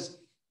says,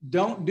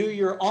 don't do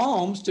your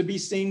alms to be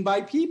seen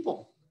by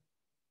people.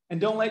 And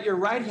don't let your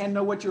right hand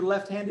know what your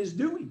left hand is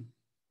doing.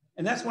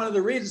 And that's one of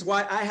the reasons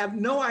why I have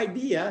no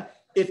idea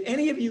if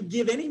any of you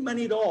give any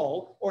money at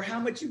all or how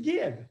much you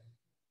give.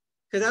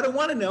 Because I don't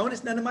want to know, and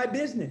it's none of my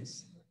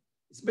business.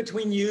 It's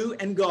between you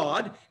and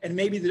God, and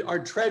maybe our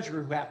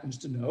treasurer who happens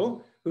to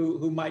know,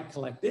 who might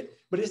collect it.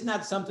 but it's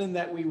not something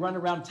that we run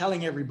around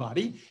telling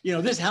everybody, you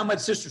know, this is how much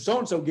sister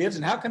so-and-so gives,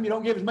 and how come you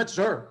don't give as much as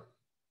her?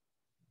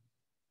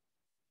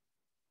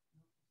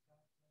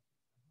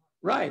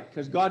 Right,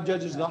 because God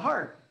judges the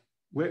heart.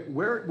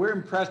 We're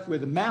impressed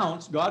with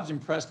amounts. God's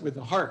impressed with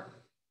the heart,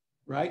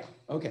 right?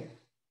 Okay.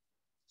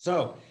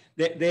 So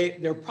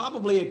they're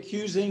probably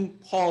accusing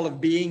Paul of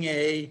being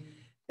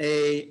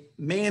a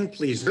man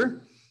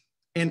pleaser.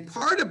 And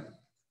part of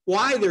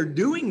why they're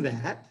doing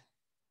that,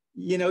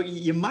 you know,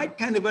 you might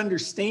kind of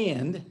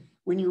understand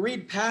when you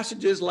read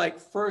passages like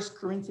 1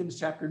 Corinthians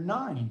chapter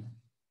 9.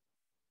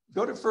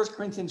 Go to 1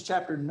 Corinthians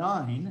chapter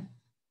 9.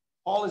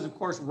 Paul is, of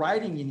course,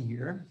 writing in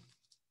here,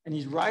 and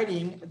he's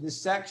writing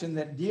this section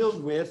that deals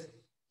with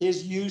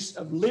his use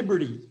of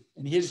liberty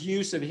and his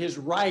use of his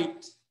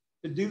right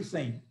to do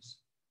things.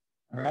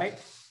 All right?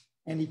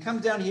 And he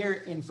comes down here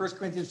in 1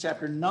 Corinthians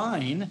chapter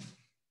 9,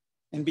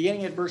 and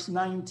beginning at verse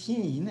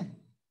 19,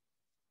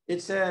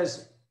 it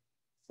says,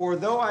 "For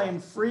though I am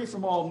free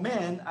from all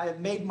men, I have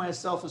made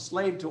myself a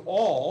slave to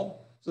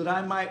all, so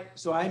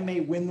I may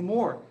win the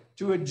more.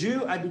 To a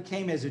Jew I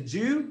became as a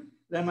Jew,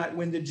 that I might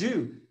win the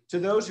Jew. To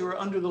those who are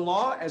under the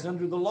law, as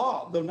under the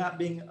law, though not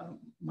being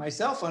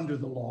myself under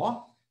the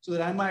law, so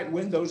that I might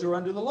win those who are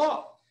under the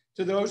law.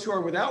 To those who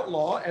are without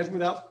law, as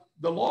without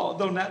the law,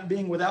 though not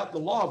being without the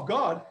law of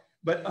God,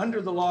 but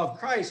under the law of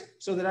Christ,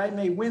 so that I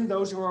may win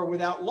those who are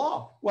without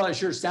law." Well, it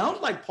sure sounds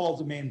like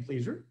Paul's a man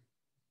pleaser.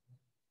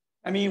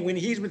 I mean, when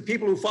he's with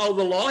people who follow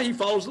the law, he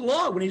follows the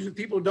law. When he's with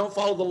people who don't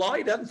follow the law,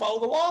 he doesn't follow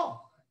the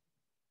law.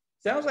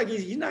 Sounds like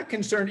he's not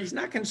concerned. He's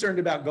not concerned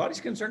about God.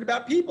 He's concerned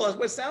about people. That's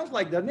what it sounds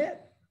like, doesn't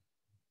it?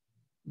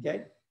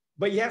 Okay.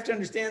 But you have to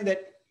understand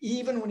that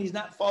even when he's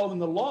not following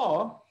the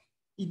law,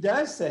 he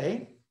does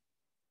say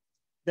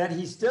that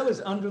he still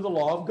is under the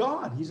law of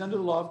God. He's under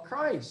the law of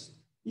Christ.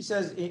 He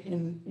says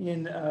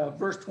in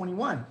verse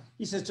 21,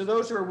 he says, "To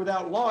those who are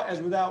without law,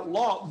 as without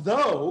law,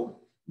 though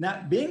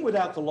not being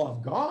without the law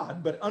of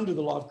God, but under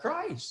the law of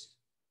Christ."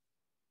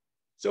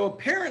 So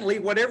apparently,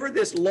 whatever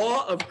this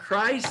law of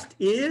Christ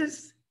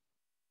is,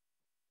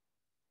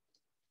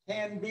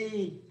 can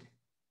be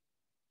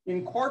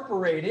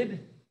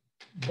incorporated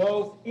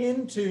both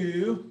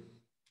into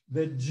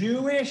the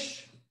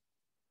Jewish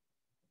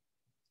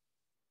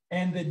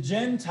and the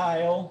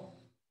Gentile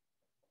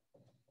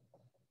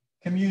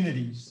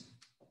communities.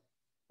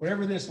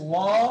 Whatever this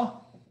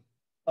law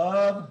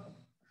of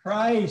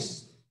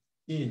Christ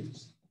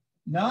is.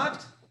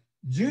 Not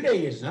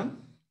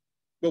Judaism,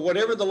 but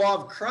whatever the law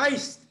of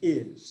Christ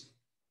is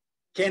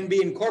can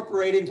be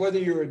incorporated whether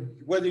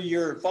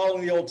you're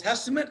following the Old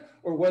Testament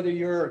or whether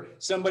you're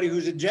somebody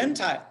who's a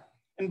Gentile.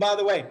 And by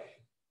the way,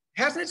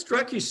 hasn't it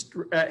struck you,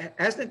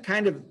 hasn't it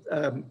kind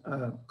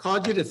of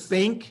caused you to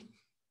think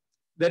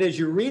that as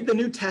you read the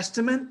New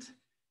Testament,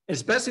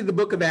 especially the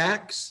book of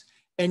Acts,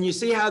 and you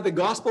see how the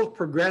gospel is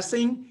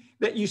progressing,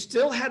 that you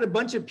still had a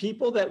bunch of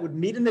people that would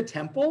meet in the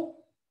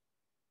temple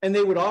and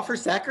they would offer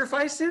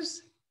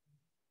sacrifices?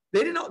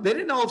 They didn't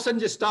all of a sudden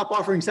just stop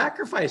offering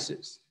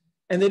sacrifices.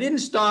 And they didn't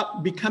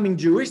stop becoming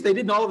Jewish. They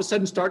didn't all of a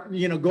sudden start,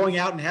 going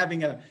out and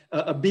having a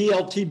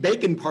BLT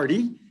bacon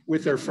party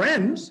with their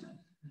friends.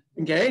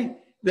 Okay?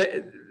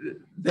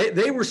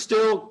 They were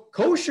still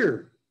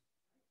kosher,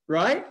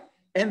 right?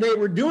 And they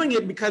were doing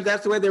it because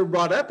that's the way they were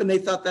brought up, and they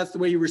thought that's the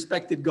way you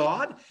respected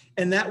God.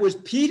 And that was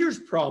Peter's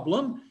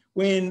problem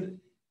when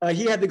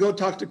he had to go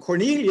talk to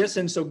Cornelius.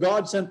 And so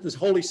God sent this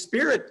Holy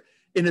Spirit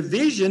in a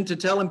vision to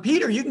tell him,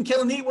 "Peter, you can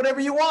kill and eat whatever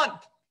you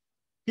want."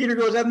 Peter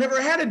goes, "I've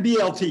never had a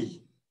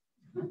BLT."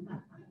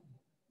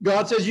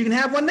 God says, "You can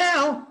have one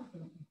now."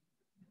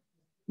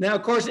 Now,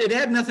 of course, it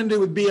had nothing to do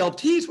with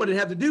BLTs. What it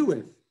had to do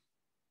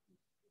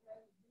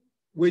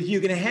with you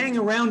can hang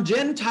around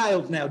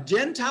Gentiles now.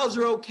 Gentiles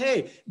are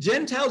okay.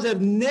 Gentiles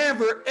have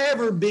never,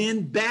 ever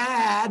been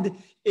bad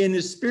in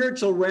the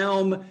spiritual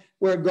realm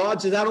where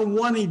God says, "I don't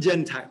want any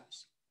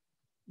Gentiles."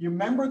 You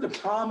remember the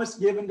promise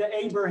given to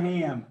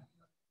Abraham.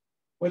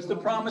 What's the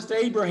promise to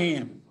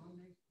Abraham?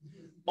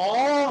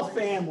 All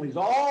families,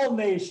 all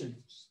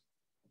nations.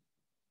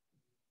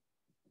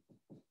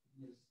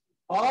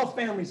 All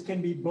families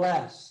can be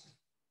blessed.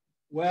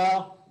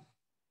 Well,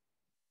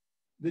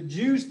 the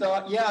Jews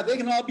thought, yeah, they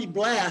can all be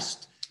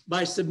blessed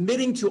by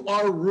submitting to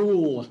our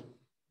rule.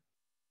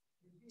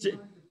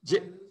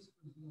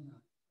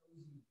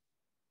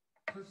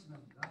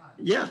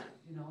 Yeah,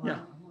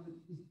 yeah.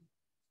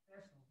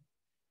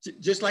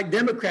 Just like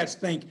Democrats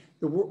think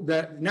the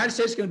United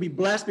States is going to be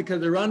blessed because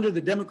they're under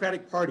the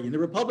Democratic Party. And the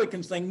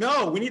Republicans think,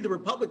 no, we need the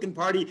Republican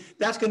Party.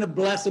 That's going to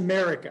bless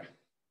America.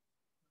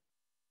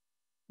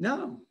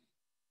 No.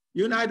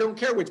 You and I don't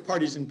care which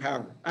party's in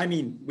power. I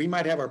mean, we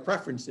might have our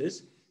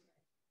preferences.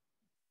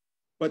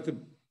 But the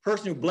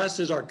person who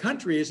blesses our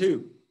country is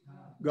who?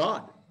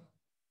 God.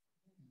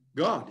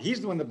 God. He's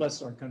the one that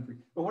blesses our country.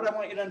 But what I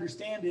want you to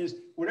understand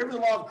is whatever the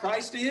law of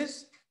Christ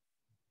is,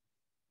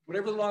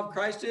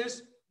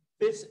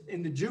 fits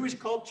in the Jewish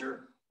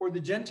culture or the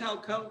Gentile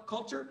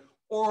culture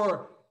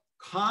or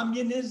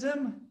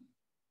communism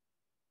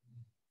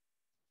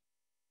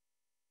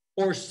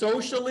or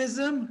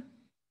socialism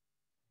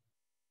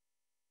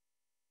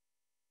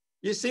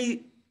You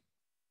see,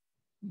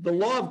 the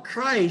law of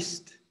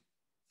Christ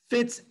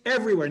fits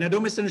everywhere. Now,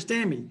 don't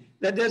misunderstand me.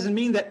 That doesn't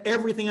mean that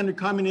everything under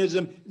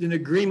communism is in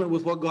agreement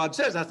with what God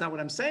says. That's not what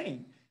I'm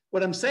saying.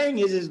 What I'm saying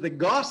is the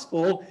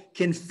gospel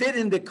can fit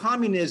into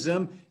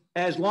communism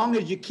as long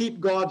as you keep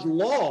God's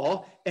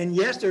law. And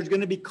yes, there's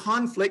going to be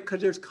conflict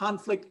because there's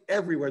conflict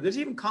everywhere. There's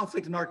even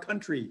conflict in our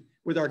country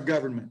with our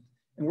government.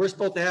 And we're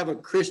supposed to have a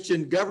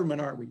Christian government,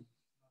 aren't we?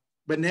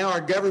 But now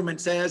our government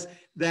says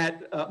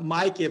that,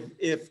 Mike,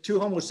 if two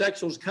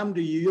homosexuals come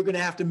to you, you're going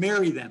to have to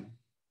marry them.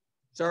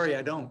 Sorry,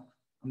 I don't.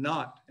 I'm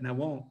not, and I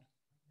won't.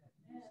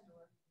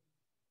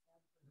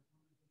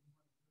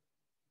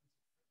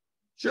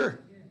 Sure.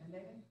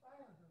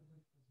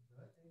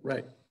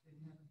 Right.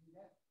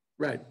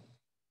 Right.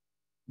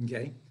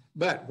 Okay.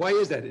 But why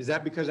is that? Is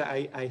that because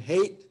I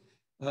hate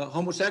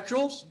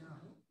homosexuals?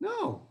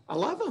 No, I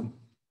love them.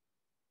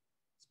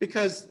 It's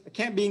because I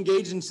can't be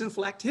engaged in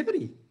sinful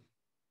activity.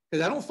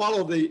 Because I don't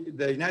follow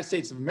the United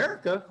States of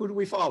America. Who do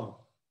we follow?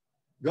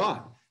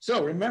 God.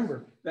 So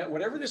remember that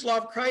whatever this law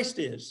of Christ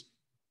is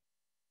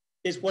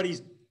what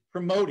he's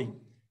promoting.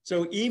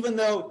 So even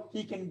though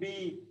he can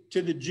be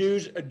to the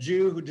Jews a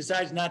Jew who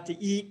decides not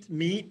to eat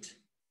meat,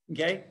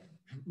 okay?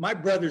 My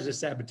brother's a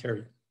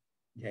Sabbatarian,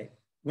 okay?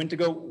 Went to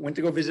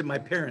go visit my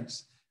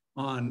parents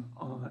on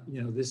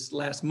this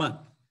last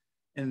month.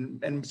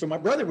 And so my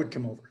brother would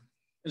come over.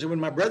 And so when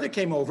my brother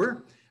came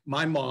over,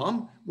 my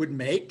mom would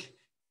make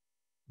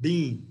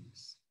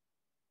beans.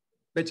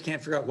 Bet you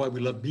can't figure out why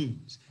we love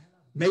beans.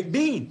 Make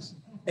beans.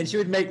 And she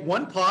would make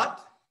one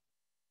pot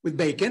with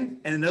bacon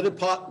and another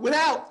pot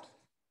without.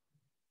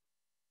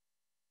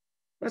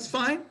 That's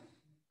fine.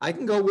 I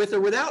can go with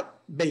or without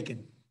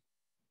bacon,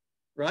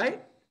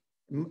 right?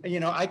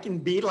 I can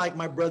be like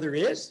my brother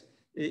is,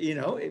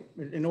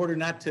 in order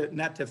not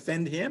to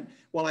offend him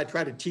while I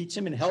try to teach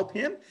him and help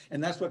him.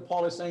 And that's what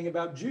Paul is saying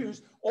about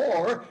Jews.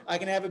 Or I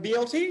can have a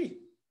BLT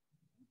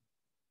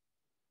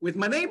with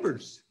my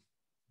neighbors.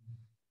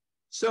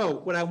 So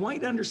what I want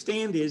you to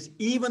understand is,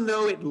 even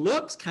though it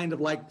looks kind of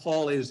like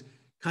Paul is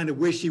kind of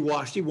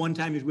wishy-washy, one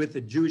time he's with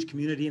the Jewish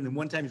community and then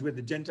one time he's with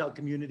the Gentile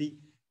community,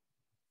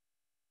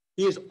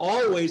 he is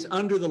always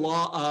under the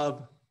law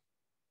of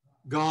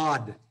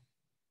God.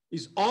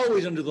 He's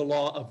always under the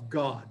law of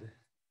God.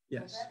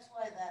 Yes. Well, that's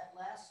why that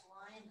last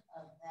line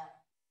of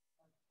that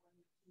of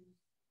 22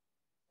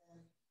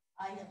 says,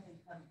 I have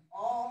become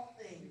all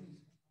things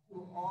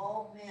to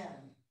all men,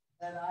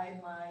 that I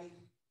might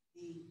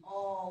be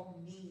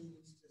all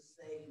means to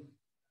save.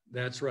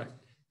 That's right.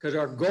 Because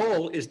our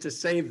goal is to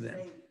save them.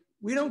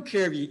 We don't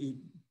care if you eat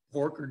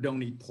pork or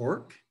don't eat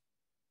pork.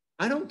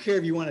 I don't care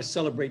if you want to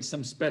celebrate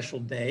some special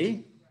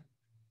day.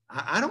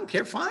 I don't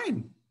care.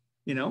 Fine.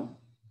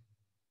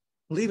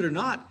 Believe it or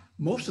not,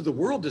 most of the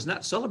world does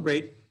not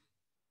celebrate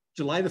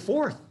July the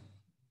 4th.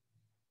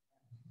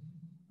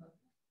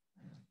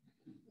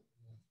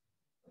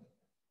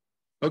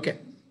 Okay.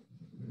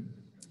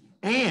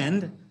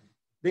 And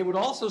they would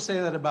also say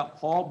that about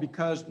Paul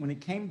because when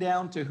it came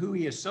down to who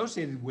he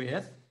associated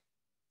with,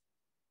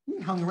 he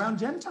hung around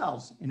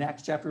Gentiles in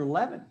Acts chapter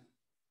 11.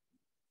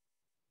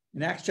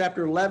 In Acts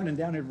chapter 11 and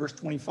down in verse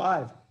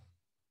 25,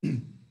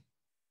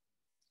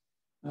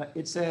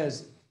 it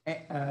says,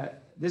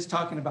 this is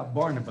talking about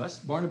Barnabas.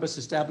 Barnabas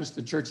established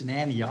the church in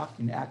Antioch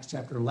in Acts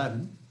chapter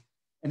 11.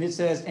 And it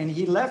says, and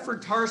he left for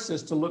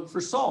Tarsus to look for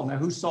Saul. Now,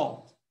 who's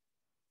Saul?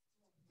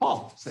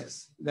 Paul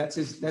says. That's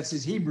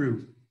his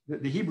Hebrew,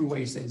 the Hebrew way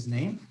he says his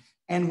name.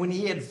 And when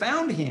he had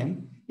found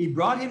him, he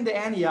brought him to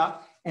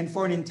Antioch. And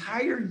for an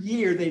entire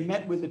year, they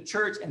met with the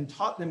church and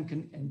taught them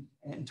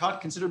and taught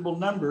considerable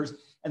numbers.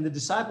 And the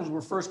disciples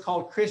were first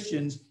called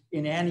Christians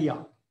in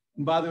Antioch.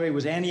 And by the way,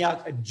 was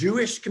Antioch a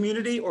Jewish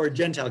community or a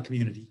Gentile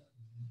community?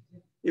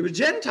 It was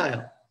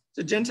Gentile. It's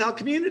a Gentile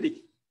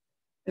community.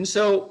 And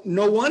so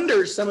no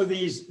wonder some of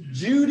these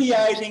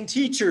Judaizing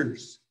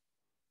teachers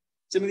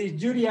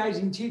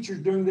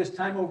during this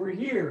time over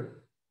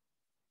here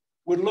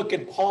would look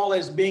at Paul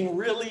as being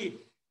really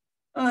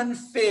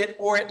unfit,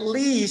 or at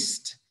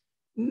least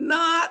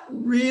not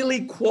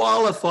really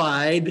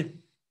qualified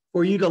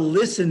for you to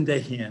listen to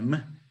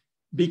him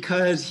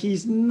because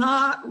he's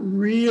not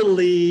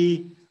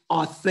really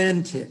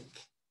authentic.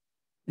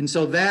 And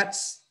so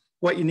that's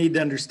what you need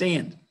to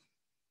understand.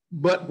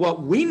 But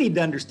what we need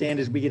to understand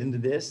as we get into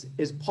this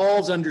is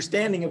Paul's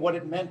understanding of what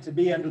it meant to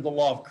be under the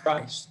law of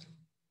Christ.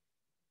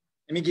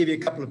 Let me give you a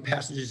couple of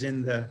passages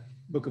in the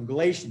book of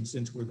Galatians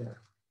since we're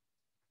there.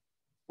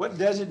 What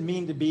does it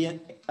mean to be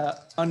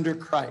under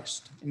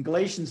Christ? In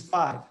Galatians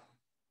 5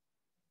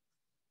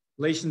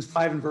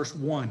 and verse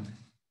 1,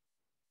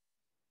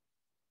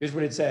 here's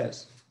what it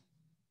says.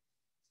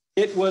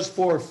 It was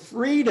for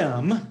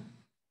freedom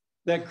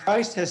that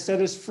Christ has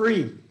set us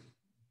free.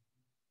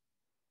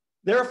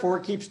 Therefore,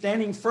 keep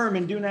standing firm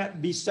and do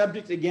not be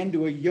subject again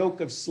to a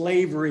yoke of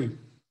slavery.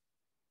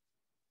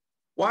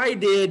 Why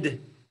did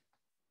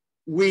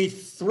we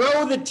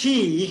throw the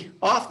tea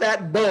off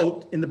that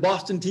boat in the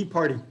Boston Tea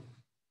Party?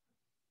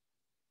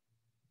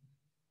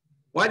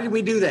 Why did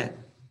we do that?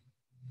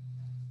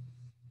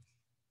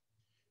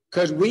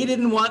 because we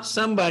didn't want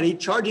somebody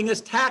charging us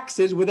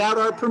taxes without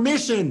our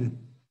permission.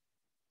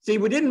 See,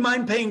 we didn't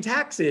mind paying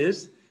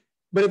taxes,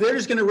 but if they're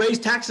just going to raise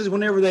taxes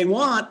whenever they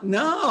want,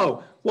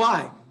 no.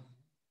 Why?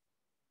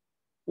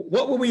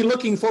 What were we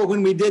looking for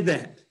when we did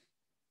that?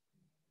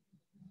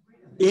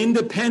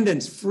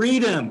 Independence,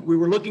 freedom. We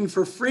were looking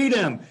for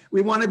freedom.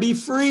 We want to be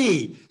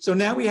free. So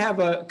now we have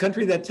a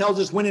country that tells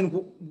us when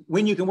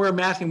you can wear a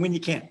mask and when you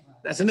can't.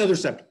 That's another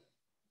subject.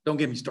 Don't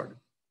get me started.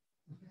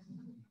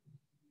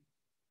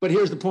 But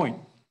here's the point.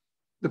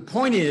 The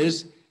point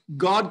is,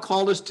 God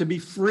called us to be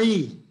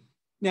free.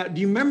 Now,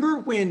 do you remember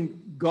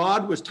when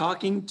God was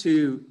talking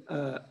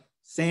to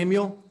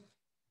Samuel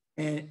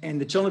and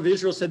the children of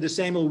Israel said to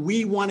Samuel,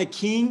 we want a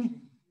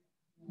king?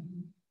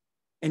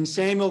 And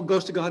Samuel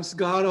goes to God and says,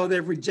 God, oh,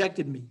 they've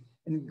rejected me.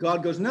 And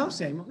God goes, no,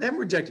 Samuel, they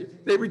haven't rejected you.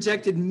 They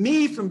rejected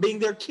me from being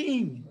their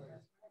king.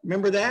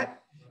 Remember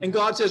that? And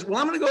God says, well,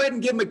 I'm going to go ahead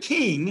and give them a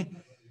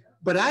king,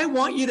 but I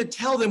want you to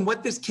tell them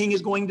what this king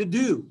is going to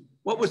do.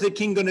 What was the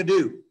king going to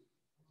do?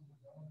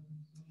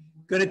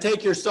 Going to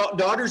take your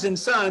daughters and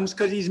sons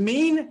because he's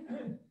mean?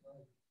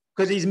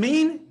 Because he's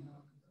mean?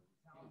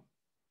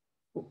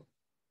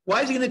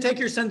 Why is he going to take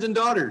your sons and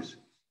daughters?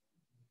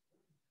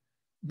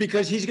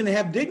 Because he's going to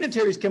have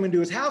dignitaries come into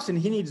his house, and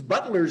he needs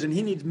butlers, and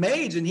he needs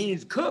maids, and he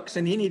needs cooks,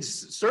 and he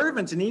needs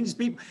servants, and he needs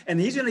people, and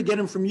he's going to get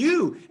them from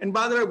you. And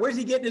by the way, where's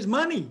he getting his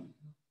money?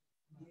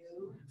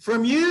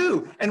 From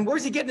you. And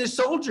where's he getting his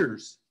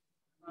soldiers?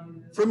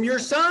 From your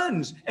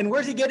sons. And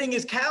where's he getting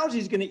his cows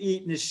he's going to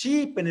eat, and his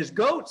sheep, and his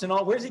goats, and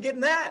all? Where's he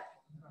getting that?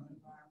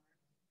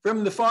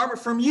 From the farmer,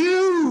 from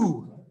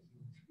you.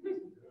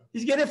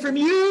 He's getting it from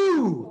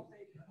you.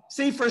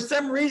 See, for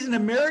some reason,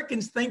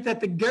 Americans think that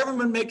the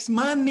government makes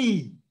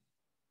money.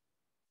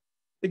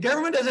 The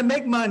government doesn't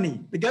make money.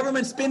 The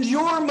government spends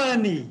your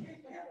money.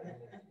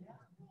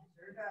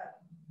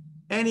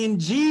 And in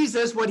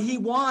Jesus, what he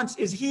wants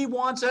is he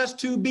wants us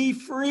to be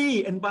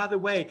free. And by the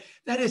way,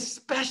 that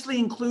especially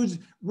includes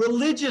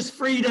religious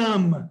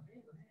freedom.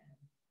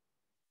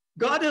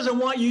 God doesn't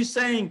want you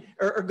saying,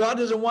 or God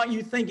doesn't want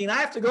you thinking, I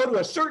have to go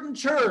to a certain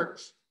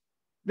church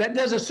that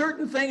does a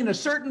certain thing in a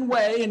certain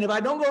way, and if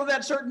I don't go to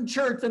that certain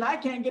church, then I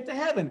can't get to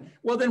heaven.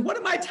 Well, then what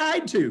am I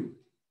tied to?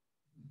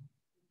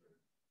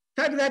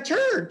 Tied to that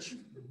church.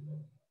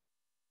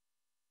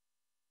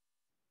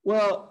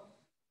 Well,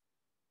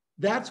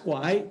 that's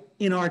why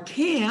in our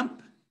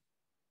camp,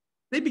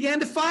 they began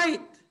to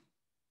fight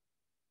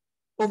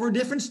over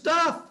different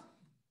stuff.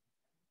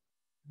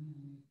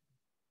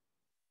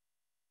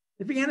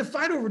 They began to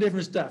fight over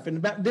different stuff and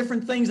about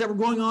different things that were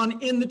going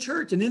on in the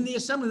church and in the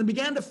assembly. They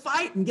began to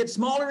fight and get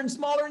smaller and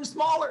smaller and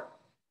smaller.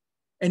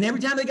 And every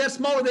time they got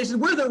smaller, they said,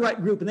 we're the right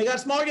group. And they got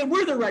smaller again,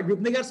 we're the right group.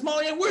 And they got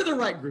smaller again, we're the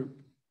right group.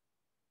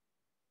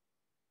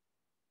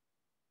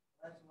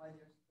 That's why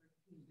there's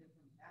 13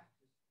 different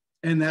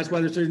Baptists. And that's why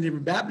there's 13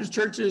 different Baptist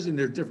churches, and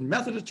there's different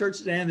Methodist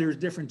churches, and there's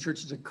different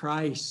churches of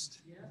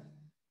Christ. Yeah.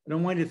 I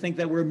don't want you to think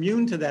that we're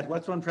immune to that.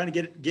 That's what I'm trying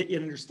to get you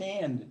to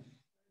understand.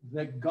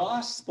 The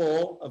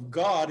gospel of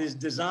God is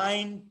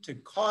designed to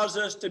cause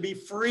us to be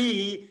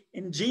free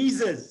in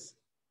Jesus.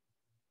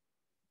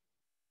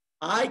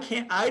 I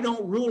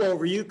don't rule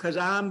over you because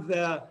I'm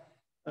the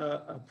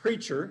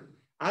preacher.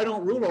 I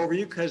don't rule over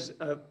you because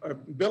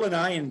Bill and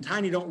I and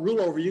Tiny don't rule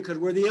over you because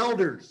we're the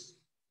elders.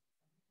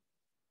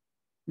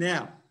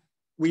 Now,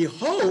 we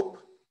hope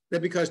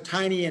that because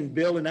Tiny and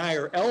Bill and I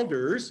are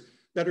elders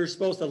that are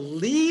supposed to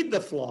lead the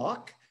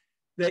flock,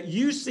 that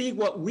you see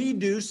what we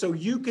do so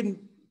you can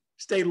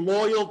stay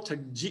loyal to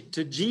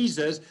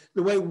Jesus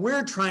the way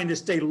we're trying to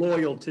stay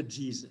loyal to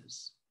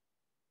Jesus.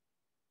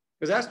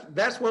 Because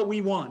that's what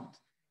we want.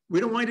 We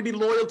don't want you to be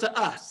loyal to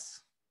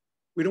us.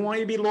 We don't want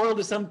you to be loyal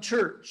to some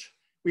church.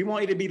 We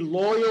want you to be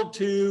loyal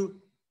to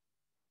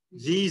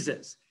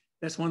Jesus.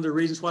 That's one of the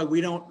reasons why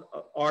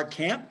our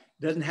camp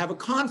doesn't have a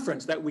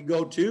conference that we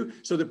go to,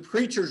 so the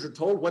preachers are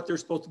told what they're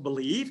supposed to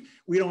believe.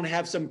 We don't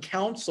have some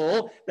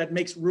council that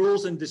makes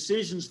rules and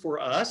decisions for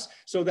us,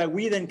 so that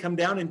we then come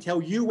down and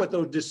tell you what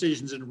those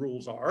decisions and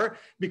rules are,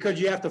 because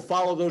you have to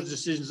follow those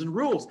decisions and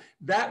rules.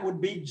 That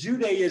would be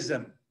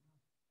Judaism,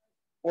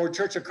 or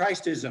Church of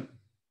Christism,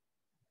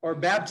 or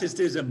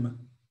Baptistism,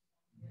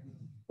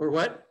 or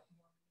what?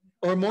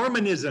 Or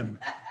Mormonism.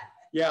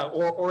 Yeah,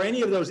 or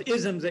any of those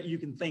isms that you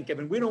can think of.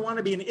 And we don't want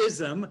to be an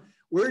ism.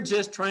 We're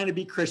just trying to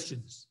be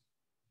Christians.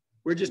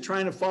 We're just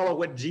trying to follow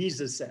what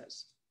Jesus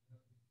says.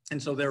 And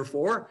so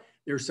therefore,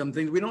 there's some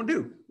things we don't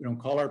do. We don't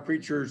call our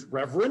preachers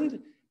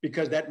reverend,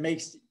 because that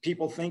makes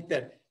people think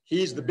that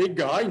he's the big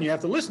guy and you have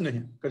to listen to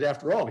him, because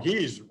after all,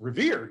 he's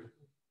revered,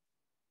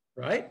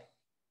 right?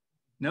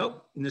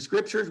 Nope. In the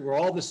scriptures, we're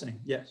all the same.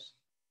 Yes.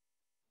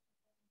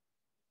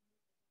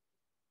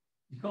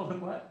 You call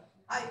them what?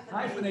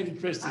 Hyphenated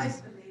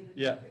Christians.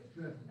 Yeah,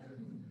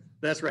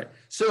 that's right.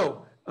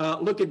 So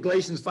look at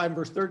Galatians 5,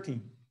 verse 13.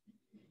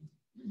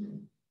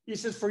 He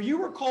says, for you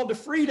were called to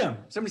freedom.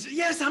 Somebody says,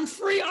 yes, I'm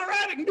free. All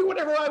right, I can do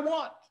whatever I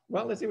want.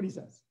 Well, let's see what he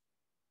says.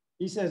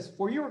 He says,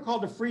 for you were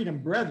called to freedom,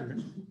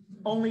 brethren,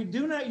 only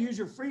do not use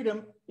your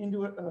freedom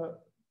into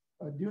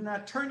do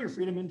not turn your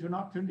freedom into an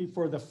opportunity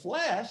for the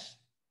flesh,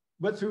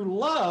 but through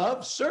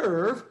love,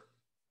 serve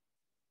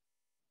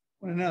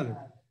one another.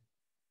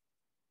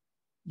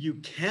 You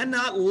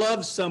cannot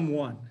love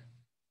someone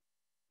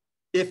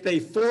if they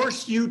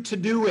force you to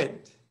do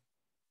it.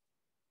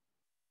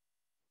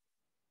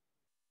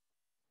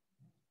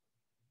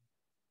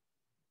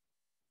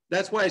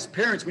 That's why as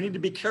parents, we need to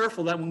be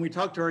careful that when we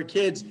talk to our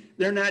kids,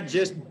 they're not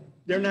just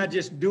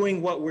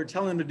doing what we're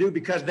telling them to do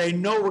because they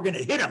know we're going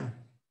to hit them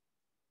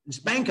and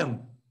spank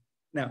them.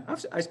 Now,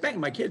 I spank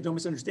my kids, don't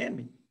misunderstand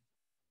me.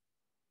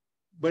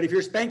 But if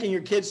you're spanking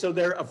your kids so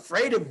they're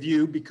afraid of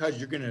you because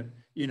you're going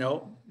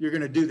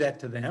to do that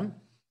to them,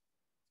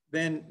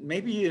 then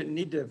maybe you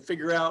need to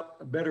figure out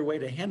a better way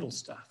to handle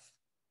stuff.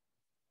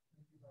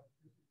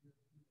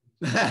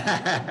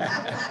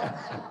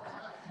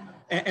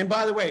 And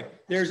by the way,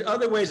 there's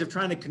other ways of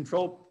trying to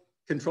control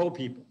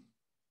people.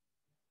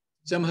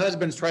 Some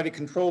husbands try to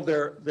control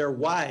their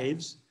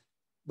wives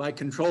by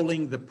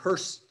controlling the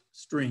purse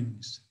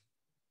strings.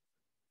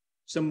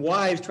 Some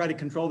wives try to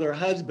control their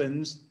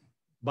husbands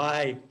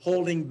by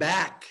holding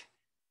back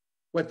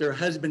what their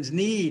husbands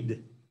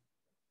need.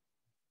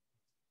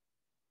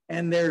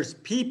 And there's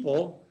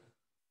people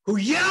who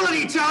yell at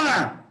each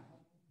other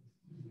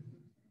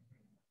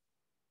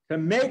to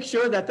make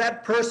sure that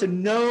that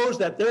person knows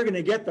that they're going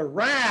to get the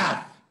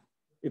wrath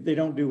if they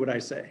don't do what I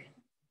say.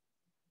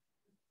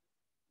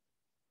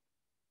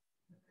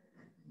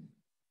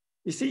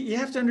 You see, you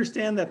have to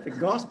understand that the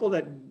gospel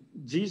that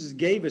Jesus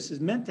gave us is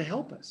meant to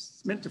help us.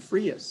 It's meant to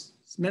free us.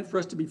 It's meant for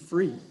us to be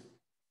free.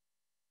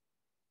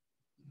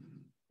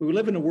 We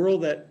live in a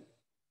world that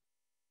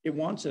it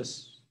wants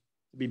us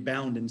to be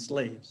bound in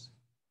slaves.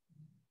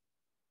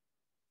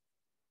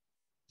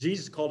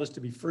 Jesus called us to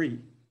be free.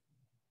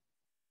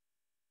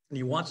 And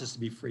he wants us to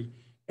be free.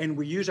 And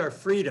we use our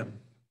freedom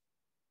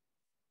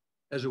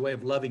as a way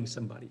of loving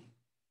somebody.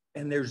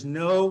 And there's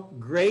no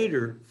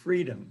greater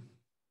freedom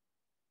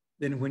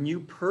than when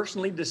you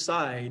personally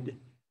decide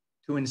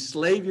to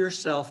enslave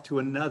yourself to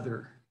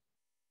another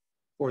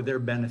for their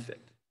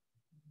benefit.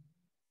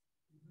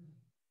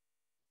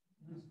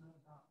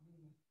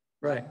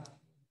 Right.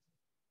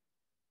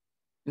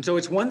 And so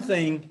it's one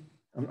thing.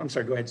 I'm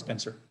sorry, go ahead,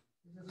 Spencer.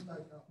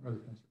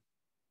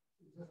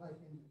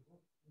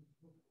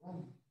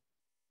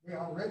 They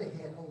already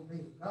had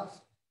obeyed the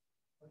gospel,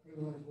 but they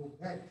want to go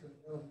back to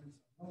the elements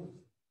of Moses.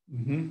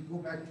 Mm-hmm.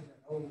 Go back to the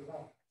old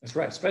law. That's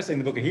right, especially in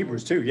the book of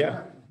Hebrews too.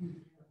 Yeah.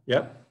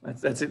 Yep.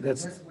 That's it.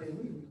 That's the way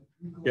we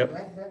go yep.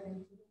 right back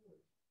into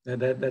the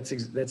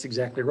word. That's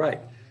exactly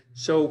right.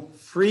 So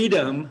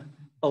freedom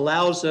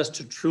allows us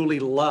to truly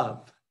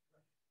love,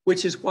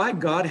 which is why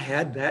God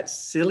had that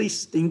silly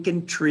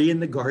stinking tree in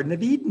the Garden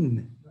of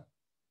Eden.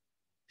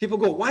 People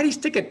go, why did he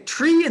stick a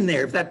tree in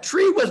there? If that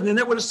tree wasn't in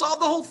there, it would have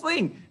solved the whole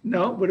thing.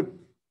 No, it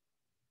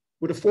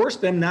would have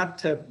forced them not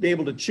to be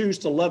able to choose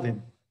to love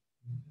him,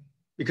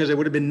 because there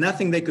would have been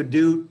nothing they could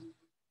do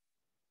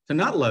to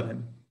not love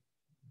him.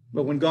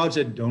 But when God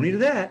said, don't eat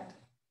of that,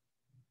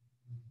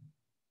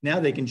 now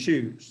they can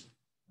choose.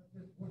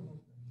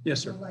 Yes,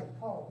 sir. Like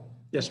Paul.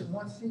 Yes, sir.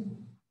 Once he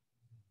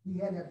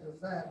had that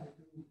desire to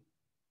do,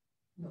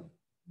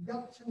 you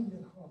got to change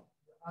that heart.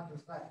 I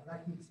desire,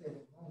 like he said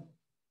at home.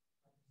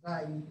 I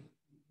desire you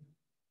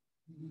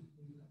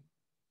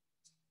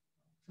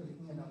to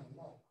the end of the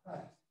law of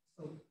Christ.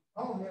 So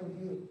Paul never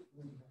did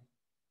anything.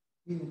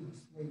 He didn't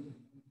persuade you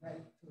back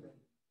to that.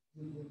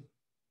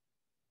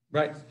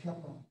 Right. Just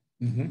kept on.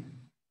 Mm-hmm.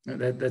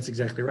 That's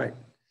exactly right.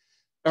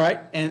 All right,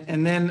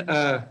 and then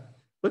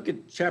look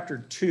at chapter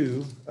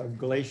 2 of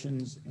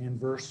Galatians and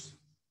verse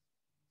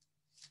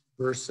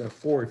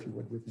 4, if you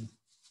would, with me.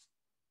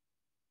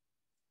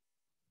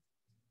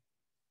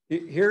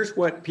 Here's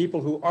what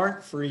people who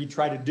aren't free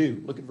try to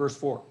do. Look at verse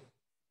 4.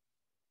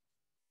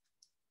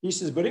 He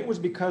says, but it was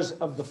because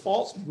of the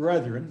false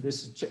brethren,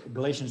 this is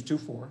Galatians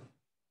 2:4,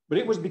 but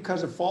it was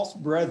because of false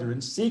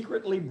brethren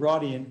secretly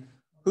brought in,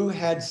 who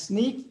had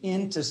sneaked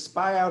in to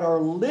spy out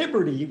our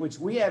liberty, which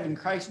we have in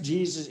Christ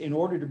Jesus, in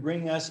order to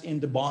bring us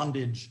into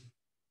bondage.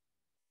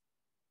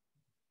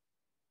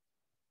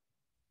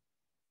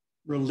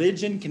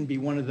 Religion can be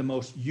one of the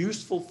most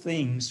useful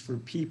things for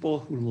people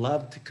who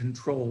love to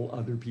control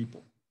other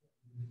people.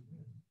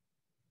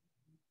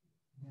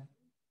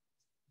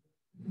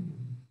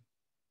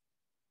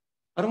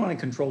 I don't want to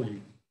control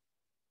you.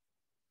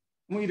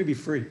 I want you to be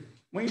free. I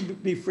want you to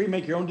be free,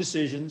 make your own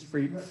decisions,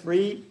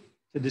 free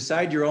to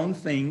decide your own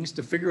things,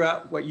 to figure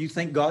out what you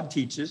think God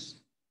teaches.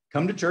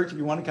 Come to church if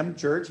you want to come to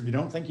church. If you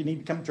don't think you need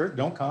to come to church,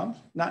 don't come.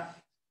 It's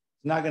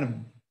not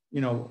going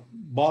to,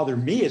 bother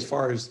me as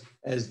far as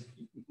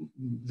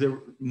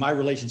my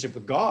relationship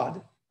with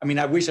God. I mean,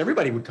 I wish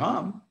everybody would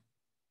come,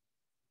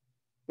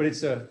 but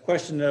it's a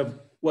question of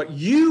what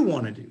you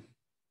want to do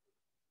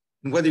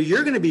and whether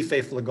you're going to be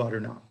faithful to God or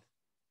not.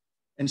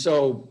 And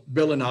so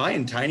Bill and I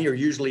and Tiny are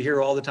usually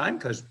here all the time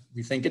because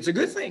we think it's a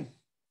good thing.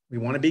 We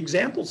want to be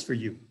examples for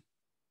you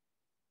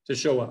to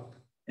show up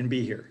and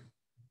be here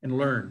and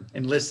learn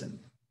and listen.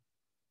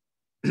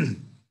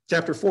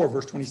 Chapter 4,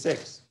 verse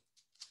 26.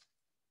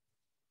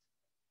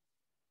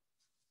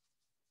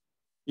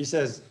 He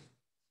says,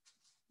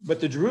 but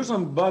the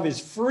Jerusalem above is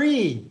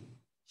free.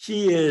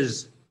 She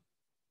is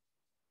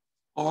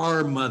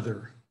our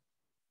mother.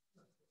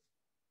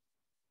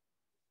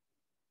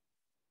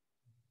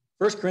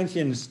 1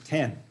 Corinthians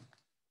 10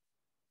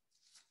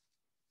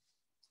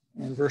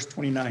 and verse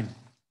 29.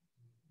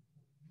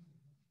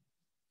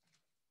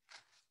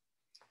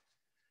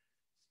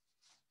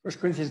 1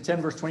 Corinthians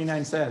 10 verse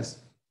 29 says,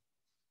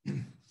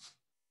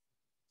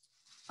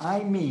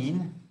 I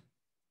mean,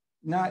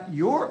 not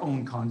your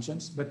own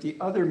conscience, but the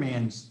other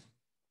man's.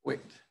 Wait.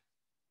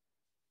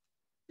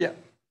 Yeah.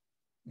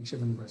 Make sure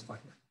I'm in the right spot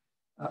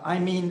here. I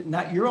mean,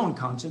 not your own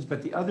conscience,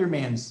 but the other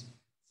man's.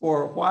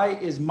 For why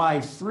is my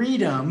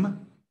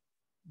freedom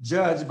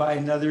judged by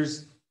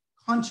another's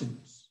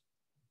conscience?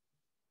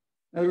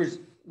 In other words,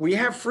 we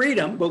have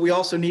freedom, but we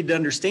also need to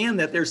understand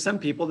that there's some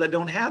people that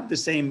don't have the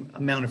same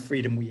amount of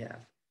freedom we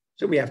have.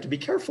 So we have to be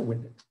careful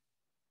with it.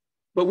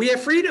 But we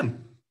have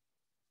freedom.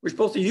 We're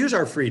supposed to use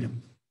our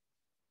freedom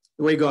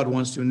the way God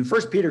wants to. In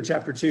 1 Peter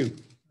chapter 2.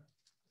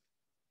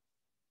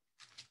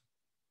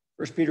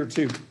 1 Peter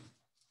 2.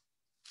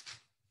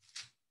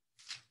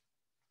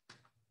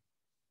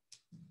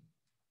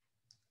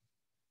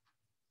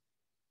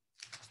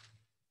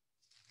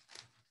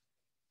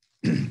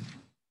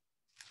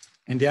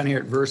 And down here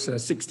at verse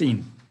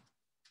 16.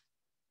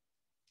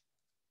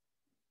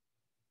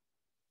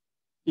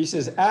 He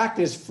says, act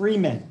as free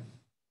men,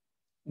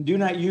 and do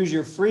not use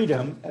your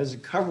freedom as a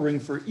covering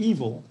for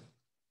evil,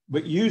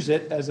 but use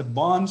it as a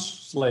bond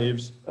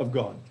slaves of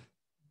God.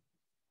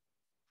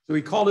 So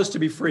he called us to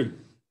be free.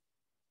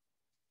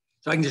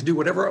 So I can just do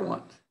whatever I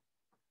want.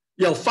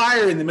 Yell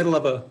fire in the middle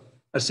of an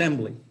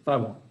assembly if I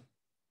want.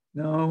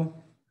 No,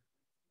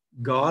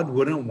 God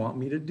wouldn't want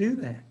me to do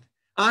that.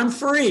 I'm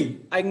free.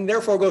 I can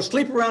therefore go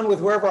sleep around with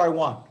whoever I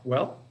want.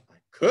 Well, I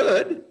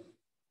could.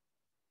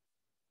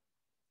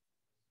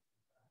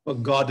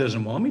 But God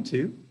doesn't want me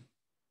to.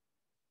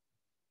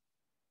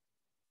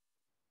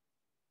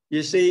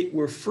 You see,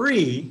 we're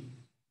free,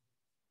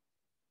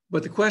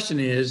 but the question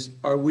is,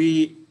 are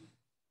we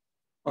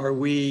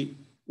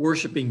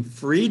worshiping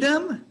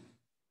freedom,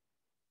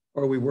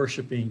 or are we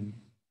worshiping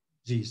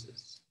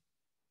Jesus?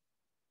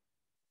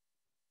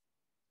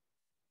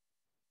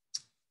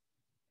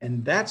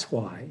 And that's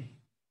why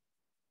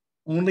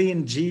only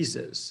in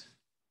Jesus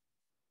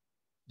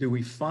do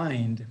we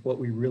find what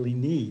we really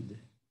need.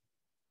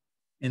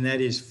 And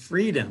that is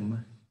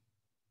freedom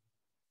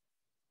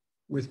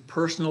with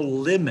personal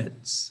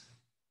limits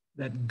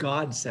that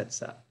God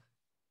sets up,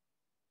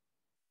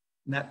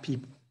 not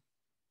people.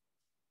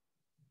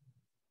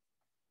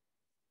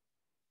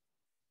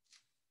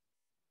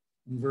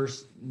 In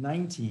verse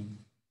 19,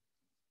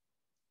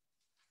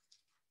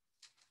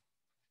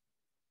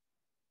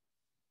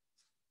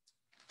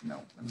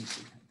 no, let me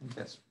see. I think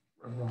that's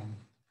wrong.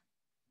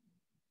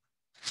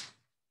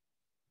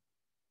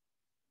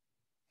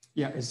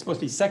 Yeah, it's supposed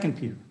to be 2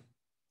 Peter.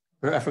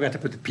 I forgot to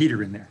put the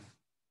Peter in there.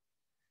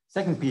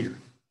 2 Peter,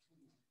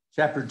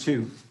 chapter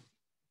 2.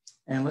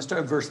 And let's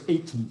start at verse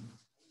 18.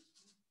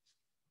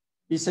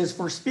 He says,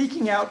 for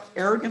speaking out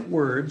arrogant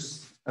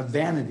words of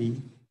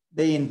vanity,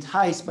 they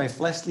entice by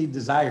fleshly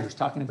desires,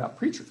 talking about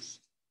preachers,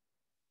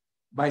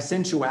 by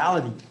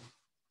sensuality,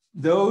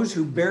 those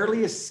who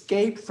barely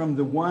escape from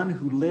the one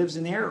who lives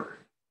in error,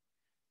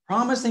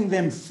 promising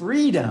them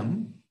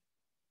freedom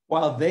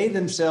while they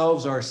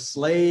themselves are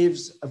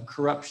slaves of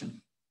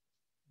corruption.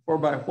 For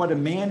by what a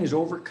man is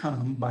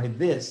overcome, by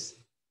this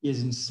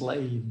is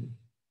enslaved.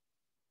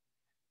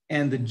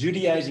 And the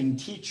Judaizing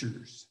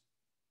teachers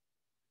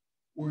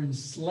were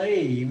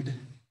enslaved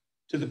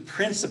to the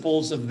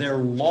principles of their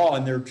law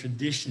and their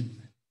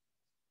tradition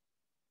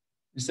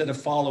instead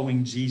of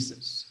following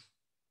Jesus.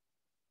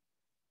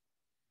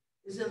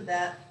 Isn't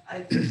that,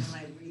 when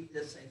I read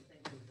this, I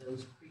think of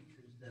those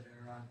preachers that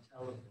are on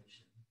television.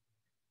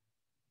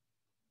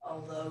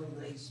 Although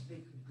they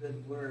speak a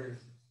good word,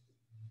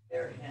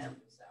 their hand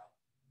is out.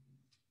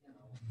 You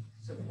know,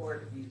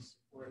 support me,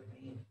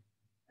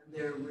 and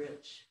they're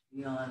rich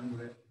beyond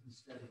rich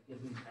instead of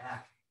giving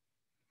back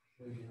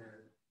to the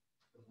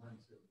ones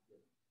who give.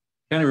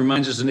 Kind of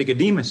reminds us of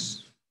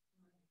Nicodemus.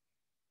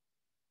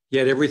 He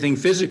had everything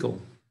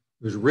physical.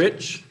 He was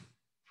rich.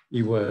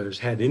 He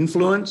had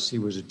influence. He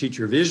was a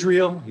teacher of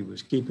Israel. He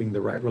was keeping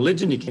the right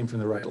religion. He came from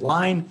the right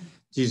line.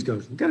 Jesus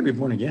goes, you've got to be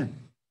born again.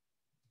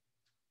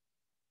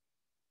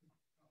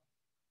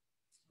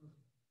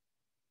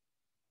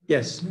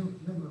 Yes.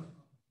 Remember,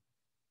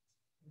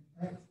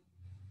 in Acts,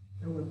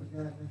 there was a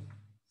guy named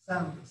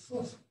Simon the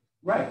Sorcerer.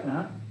 Right. You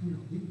know,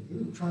 he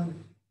was trying to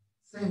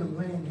send him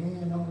laying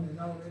hand on and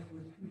all that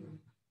with people.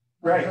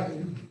 Right.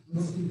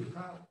 You see the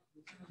power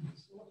of Simon the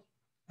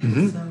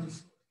Sorcerer. Mm-hmm.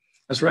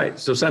 That's right.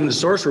 So Simon the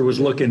Sorcerer was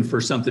looking for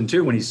something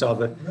too when he saw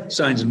the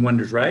signs and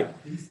wonders, right?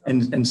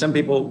 And some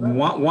people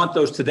want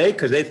those today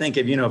because they think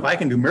if I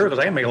can do miracles,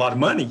 I can make a lot of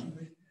money.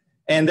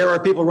 And there are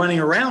people running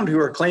around who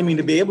are claiming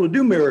to be able to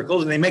do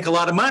miracles and they make a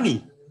lot of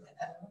money.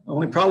 The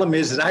only problem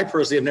is I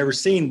personally have never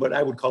seen what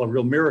I would call a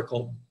real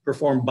miracle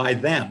performed by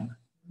them,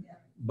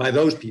 by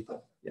those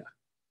people. Yeah.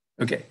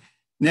 Okay.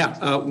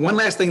 Now, one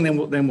last thing, then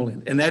we'll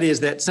end, and that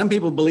is that some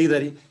people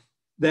believe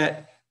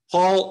that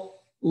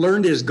Paul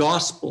learned his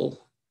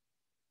gospel,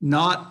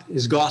 not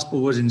his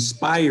gospel was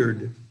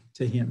inspired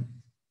to him,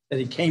 that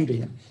he came to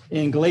him.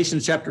 In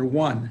Galatians chapter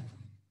 1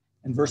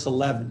 and verse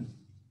 11.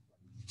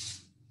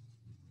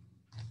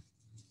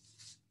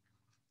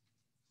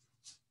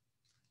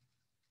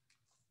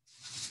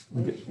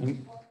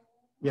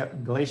 Yeah,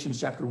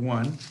 Galatians chapter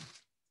 1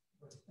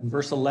 and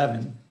verse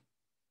 11.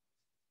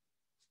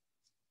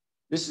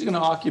 This is going to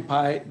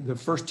occupy the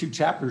first 2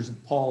 chapters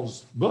of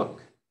Paul's book.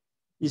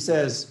 He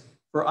says,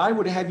 "For I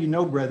would have you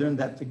know, brethren,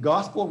 that the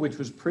gospel which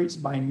was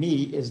preached by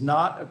me is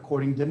not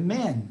according to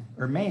men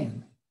or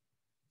man.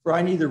 For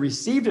I neither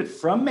received it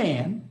from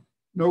man,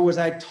 nor was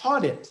I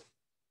taught it,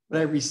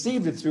 but I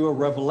received it through a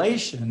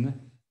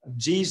revelation of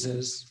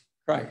Jesus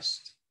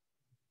Christ."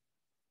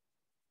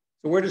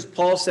 So where does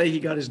Paul say he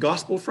got his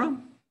gospel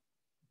from?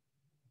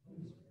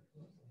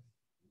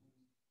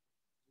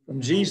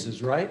 From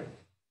Jesus, right?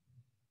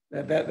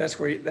 That's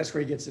where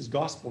he gets his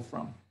gospel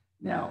from.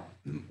 Now,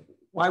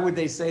 why would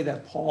they say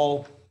that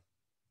Paul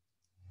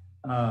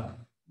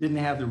didn't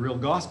have the real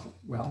gospel?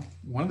 Well,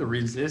 one of the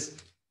reasons is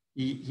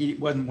he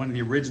wasn't one of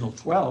the original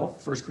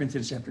 12. 1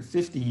 Corinthians chapter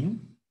 15.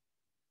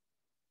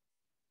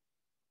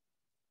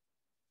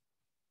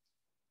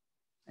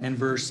 And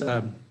verse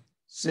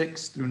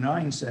 6 through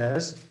 9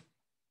 says,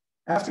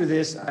 after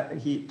this,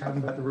 he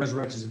talking about the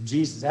resurrections of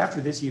Jesus.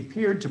 After this, he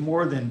appeared to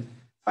more than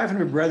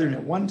 500 brethren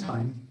at one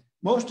time,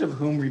 most of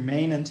whom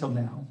remain until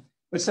now,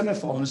 but some have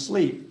fallen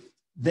asleep.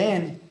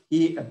 Then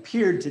he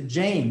appeared to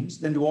James,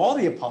 then to all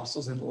the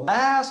apostles, and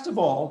last of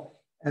all,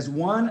 as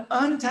one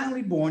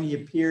untimely born, he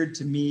appeared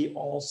to me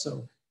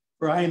also.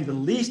 For I am the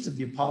least of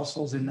the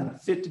apostles and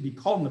not fit to be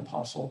called an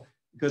apostle,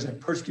 because I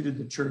persecuted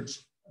the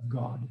church of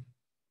God.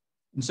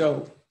 And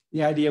so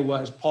the idea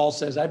was, Paul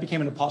says, I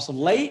became an apostle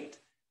late,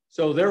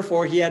 so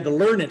therefore he had to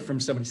learn it from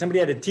somebody. Somebody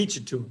had to teach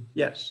it to him.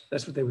 Yes,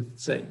 that's what they would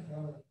say.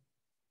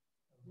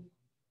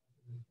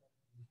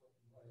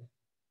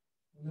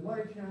 When the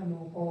light shined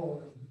on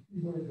Paul, he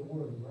heard the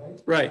word,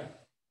 right? Right.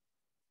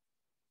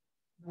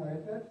 Now,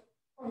 at that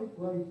point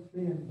right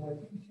then, was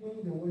he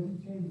changed or was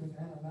he changed when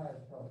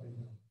Ananias talked to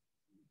him?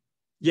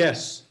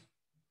 Yes.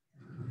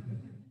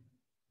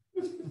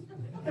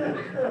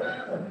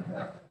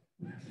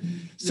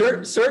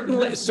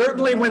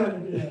 Certainly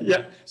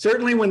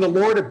when the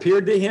Lord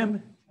appeared to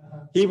him,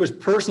 he was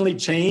personally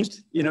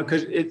changed,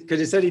 because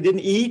it said he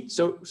didn't eat,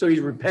 so he's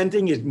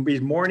repenting,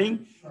 he's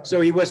mourning,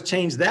 so he was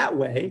changed that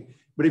way.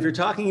 But if you're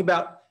talking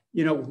about,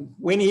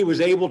 when he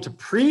was able to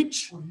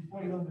preach,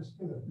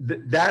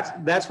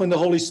 that's when the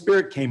Holy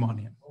Spirit came on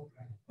him.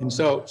 And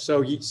so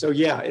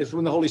yeah, it's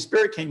when the Holy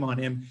Spirit came on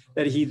him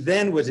that he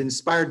then was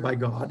inspired by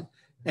God.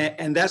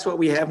 And that's what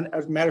we have.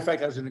 As a matter of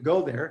fact, I was going to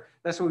go there.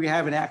 That's what we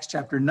have in Acts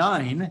chapter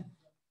 9.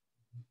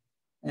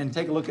 And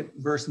take a look at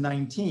verse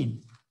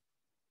 19.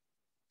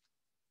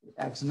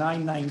 Acts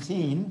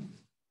 9:19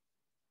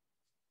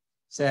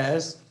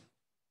 says,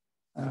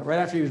 right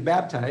after he was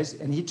baptized,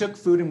 and he took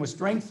food and was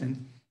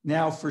strengthened.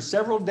 Now, for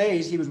several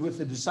days, he was with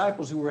the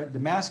disciples who were at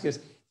Damascus,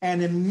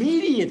 and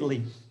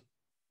immediately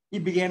he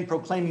began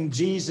proclaiming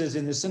Jesus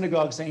in the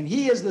synagogue, saying,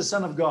 he is the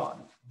Son of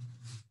God.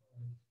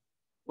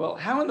 Well,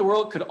 how in the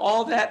world could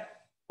all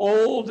that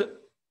old,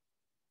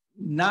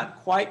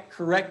 not quite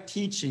correct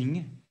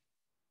teaching,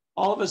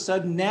 all of a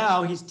sudden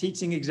now he's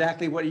teaching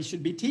exactly what he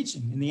should be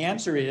teaching? And the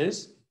answer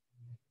is,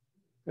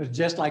 because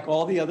just like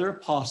all the other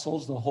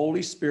apostles, the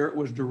Holy Spirit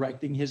was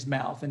directing his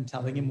mouth and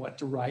telling him what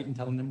to write and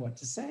telling him what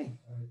to say.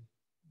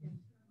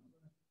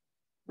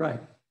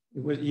 Right.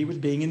 He was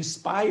being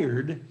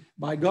inspired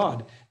by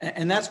God.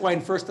 And that's why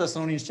in 1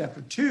 Thessalonians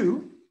chapter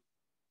 2,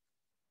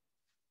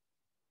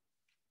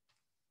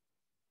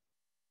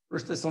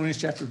 1 Thessalonians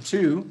chapter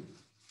 2,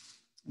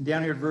 and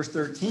down here at verse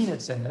 13,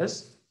 it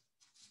says,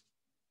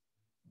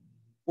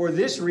 for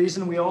this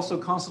reason, we also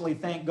constantly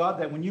thank God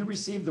that when you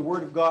received the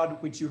word of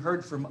God, which you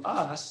heard from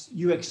us,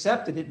 you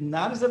accepted it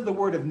not as of the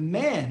word of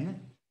men,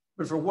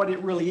 but for what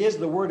it really is,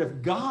 the word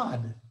of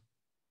God,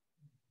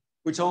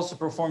 which also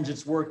performs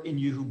its work in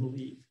you who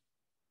believe.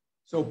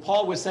 So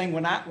Paul was saying,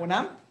 when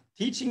I'm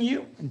teaching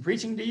you and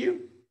preaching to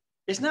you,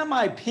 it's not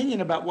my opinion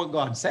about what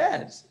God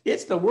says.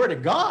 It's the word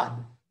of God.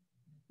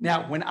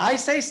 Now, when I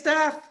say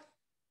stuff,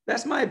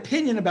 that's my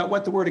opinion about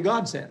what the word of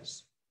God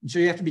says. And so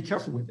you have to be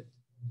careful with it.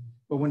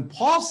 But when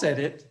Paul said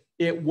it,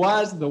 it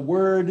was the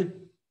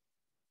word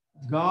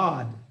of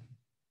God.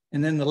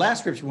 And then the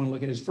last scripture we want to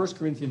look at is 1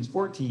 Corinthians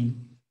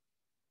 14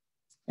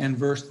 and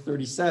verse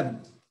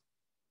 37.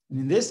 And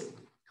in this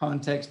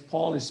context,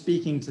 Paul is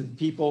speaking to the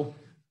people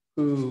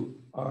who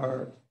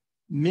are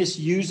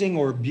misusing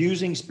or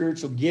abusing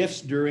spiritual gifts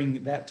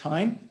during that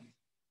time.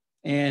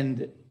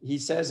 And he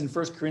says in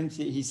 1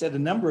 Corinthians, he said a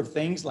number of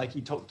things, like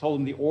he told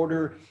them the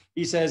order.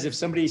 He says, if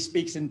somebody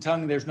speaks in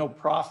tongue, there's no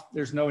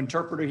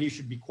interpreter, he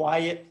should be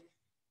quiet.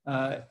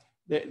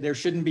 There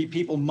shouldn't be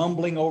people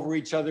mumbling over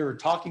each other or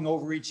talking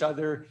over each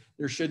other.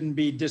 There shouldn't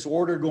be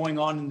disorder going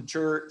on in the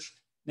church.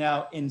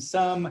 Now, in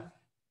some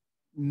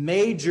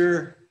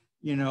major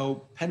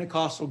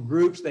Pentecostal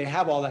groups, they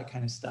have all that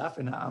kind of stuff.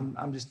 And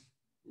I'm just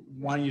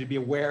wanting you to be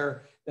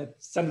aware that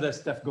some of that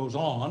stuff goes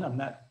on. I'm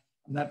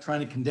not trying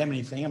to condemn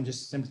anything. I'm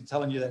just simply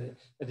telling you that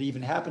it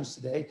even happens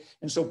today.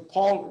 And so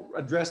Paul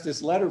addressed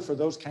this letter for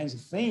those kinds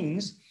of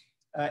things.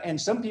 And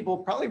some people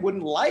probably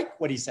wouldn't like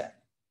what he said.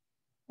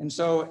 And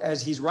so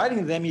as he's writing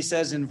to them, he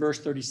says in verse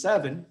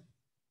 37,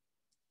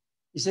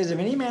 he says, if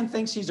any man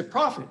thinks he's a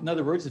prophet, in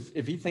other words,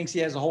 if he thinks he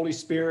has the Holy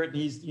Spirit and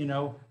he's,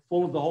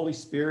 full of the Holy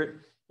Spirit,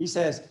 he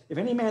says, if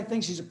any man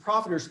thinks he's a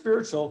prophet or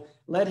spiritual,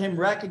 let him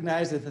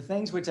recognize that the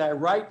things which I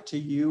write to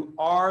you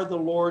are the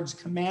Lord's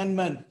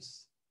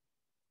commandments.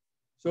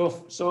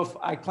 So if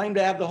I claim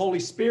to have the Holy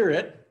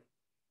Spirit,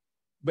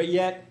 but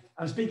yet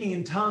I'm speaking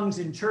in tongues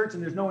in church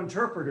and there's no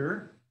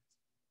interpreter,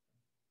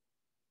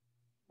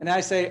 and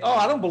I say, oh,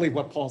 I don't believe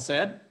what Paul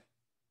said.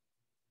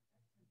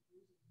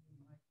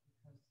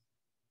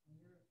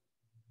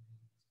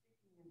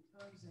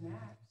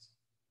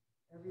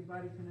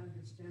 Everybody can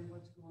understand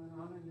what's going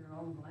on in their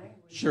own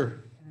language. Sure.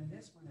 And in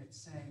this one, it's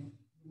saying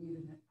you need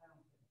an account.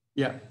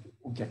 Yeah.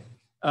 Okay.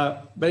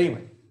 But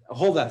anyway,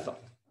 hold that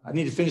thought. I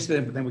need to finish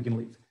that, but then we can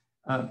leave.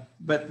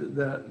 But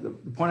the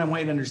point I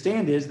want you to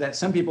understand is that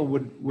some people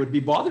would be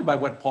bothered by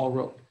what Paul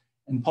wrote.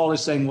 And Paul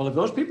is saying, well, if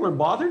those people are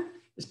bothered,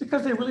 it's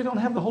because they really don't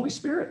have the Holy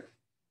Spirit.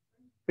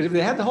 Because if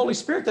they had the Holy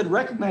Spirit, they'd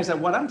recognize that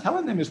what I'm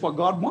telling them is what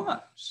God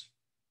wants.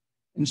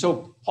 And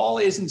so Paul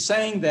isn't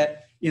saying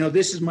that,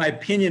 this is my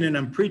opinion and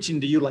I'm preaching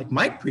to you like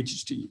Mike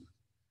preaches to you.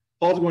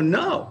 Paul's going,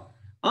 no,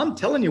 I'm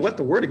telling you what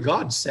the Word of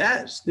God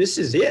says. This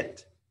is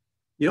it.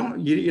 You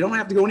don't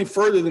have to go any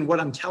further than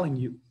what I'm telling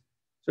you.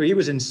 So he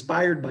was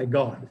inspired by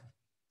God.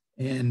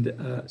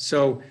 And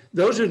so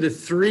those are the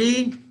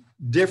three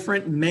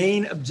different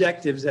main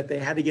objectives that they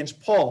had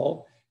against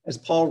Paul, as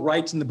Paul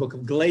writes in the book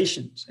of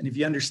Galatians. And if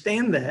you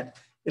understand that,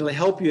 it'll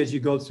help you as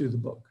you go through the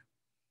book.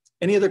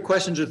 Any other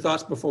questions or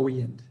thoughts before we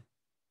end?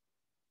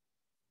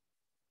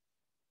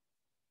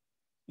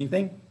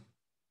 Anything?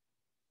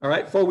 All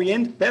right, before we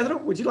end, Pedro,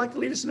 would you like to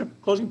lead us in a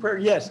closing prayer?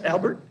 Yes,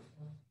 Albert.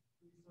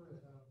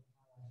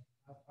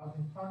 I've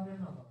been pondering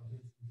about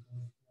this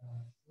because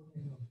so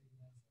many opinions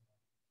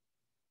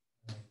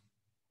about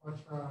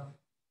cultural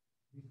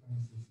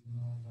differences,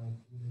 like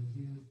with the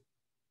Jews,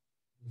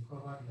 they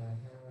cover their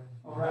hair,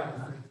 All right. a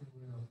certain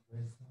way of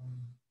dressing,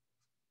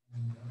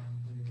 and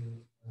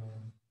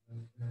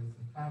there's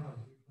a kind of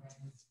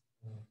difference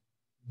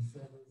in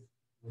service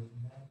with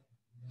men.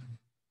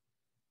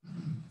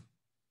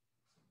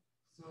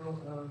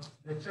 So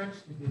the church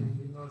today,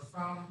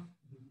 some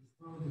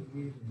still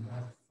believe in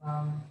that,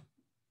 some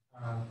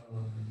are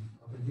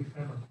of a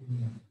different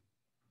opinion.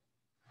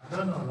 I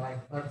don't know,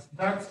 but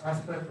that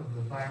aspect of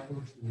the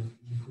Bible, you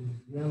could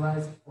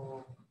realize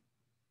Paul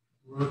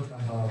wrote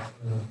about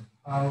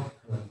how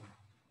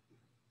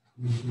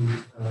we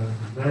should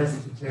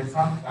dress to church.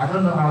 I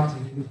don't know how to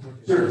really put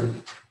it. Sure.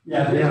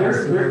 Yeah,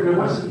 there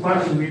was some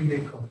question. We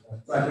make of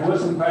that. Right, there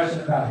was some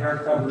question about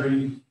hair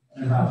covering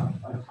and about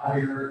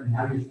attire and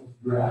how you're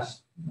supposed to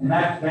dress. And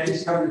that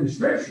is covered in the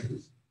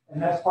scriptures.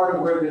 And that's part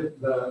of where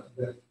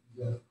the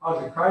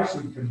cause of Christ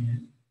would come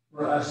in,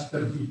 for us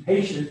to be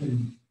patient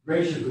and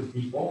gracious with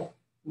people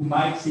who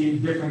might see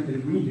it different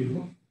than we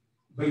do,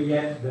 but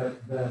yet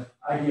the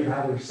idea of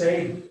how they're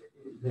saved,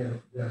 they're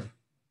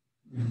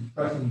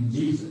trusting in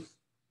Jesus.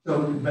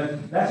 So,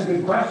 but that's a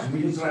good question.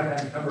 We just don't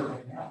have to cover it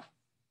right now.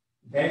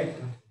 Okay?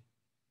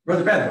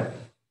 Brother Pedro,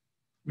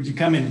 would you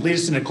come and lead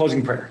us in a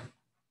closing prayer?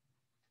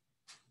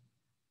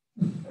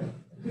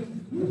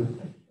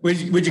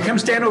 Would you come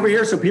stand over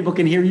here so people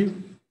can hear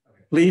you,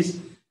 please?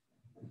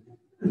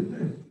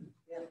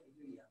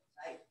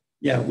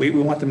 Yeah, we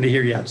want them to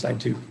hear you outside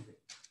too.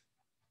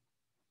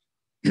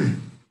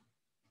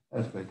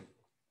 That's great.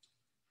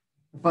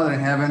 Father in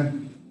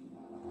heaven,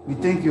 we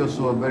thank you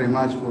so very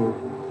much for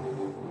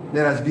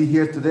letting us be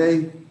here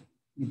today.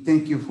 We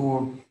thank you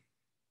for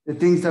the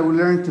things that we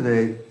learned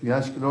today. We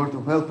ask you, Lord,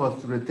 to help us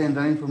to retain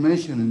that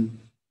information and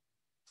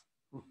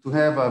to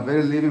have a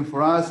better living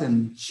for us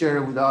and share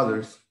it with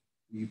others.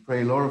 We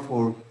pray, Lord,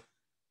 for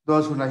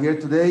those who are here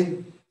today.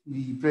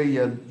 We pray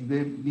you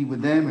be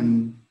with them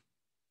and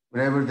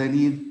whatever they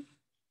need,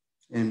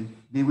 and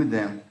be with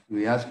them.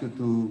 We ask you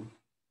to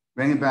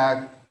bring it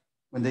back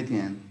when they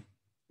can.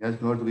 We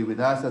ask, Lord, to be with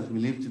us as we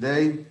live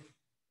today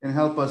and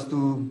help us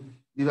to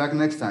be back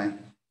next time.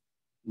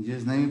 In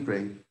Jesus' name we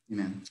pray.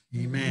 Amen.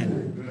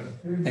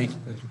 Amen. Thank you.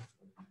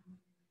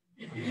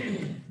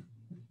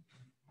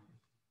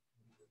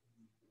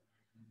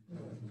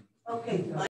 Okay.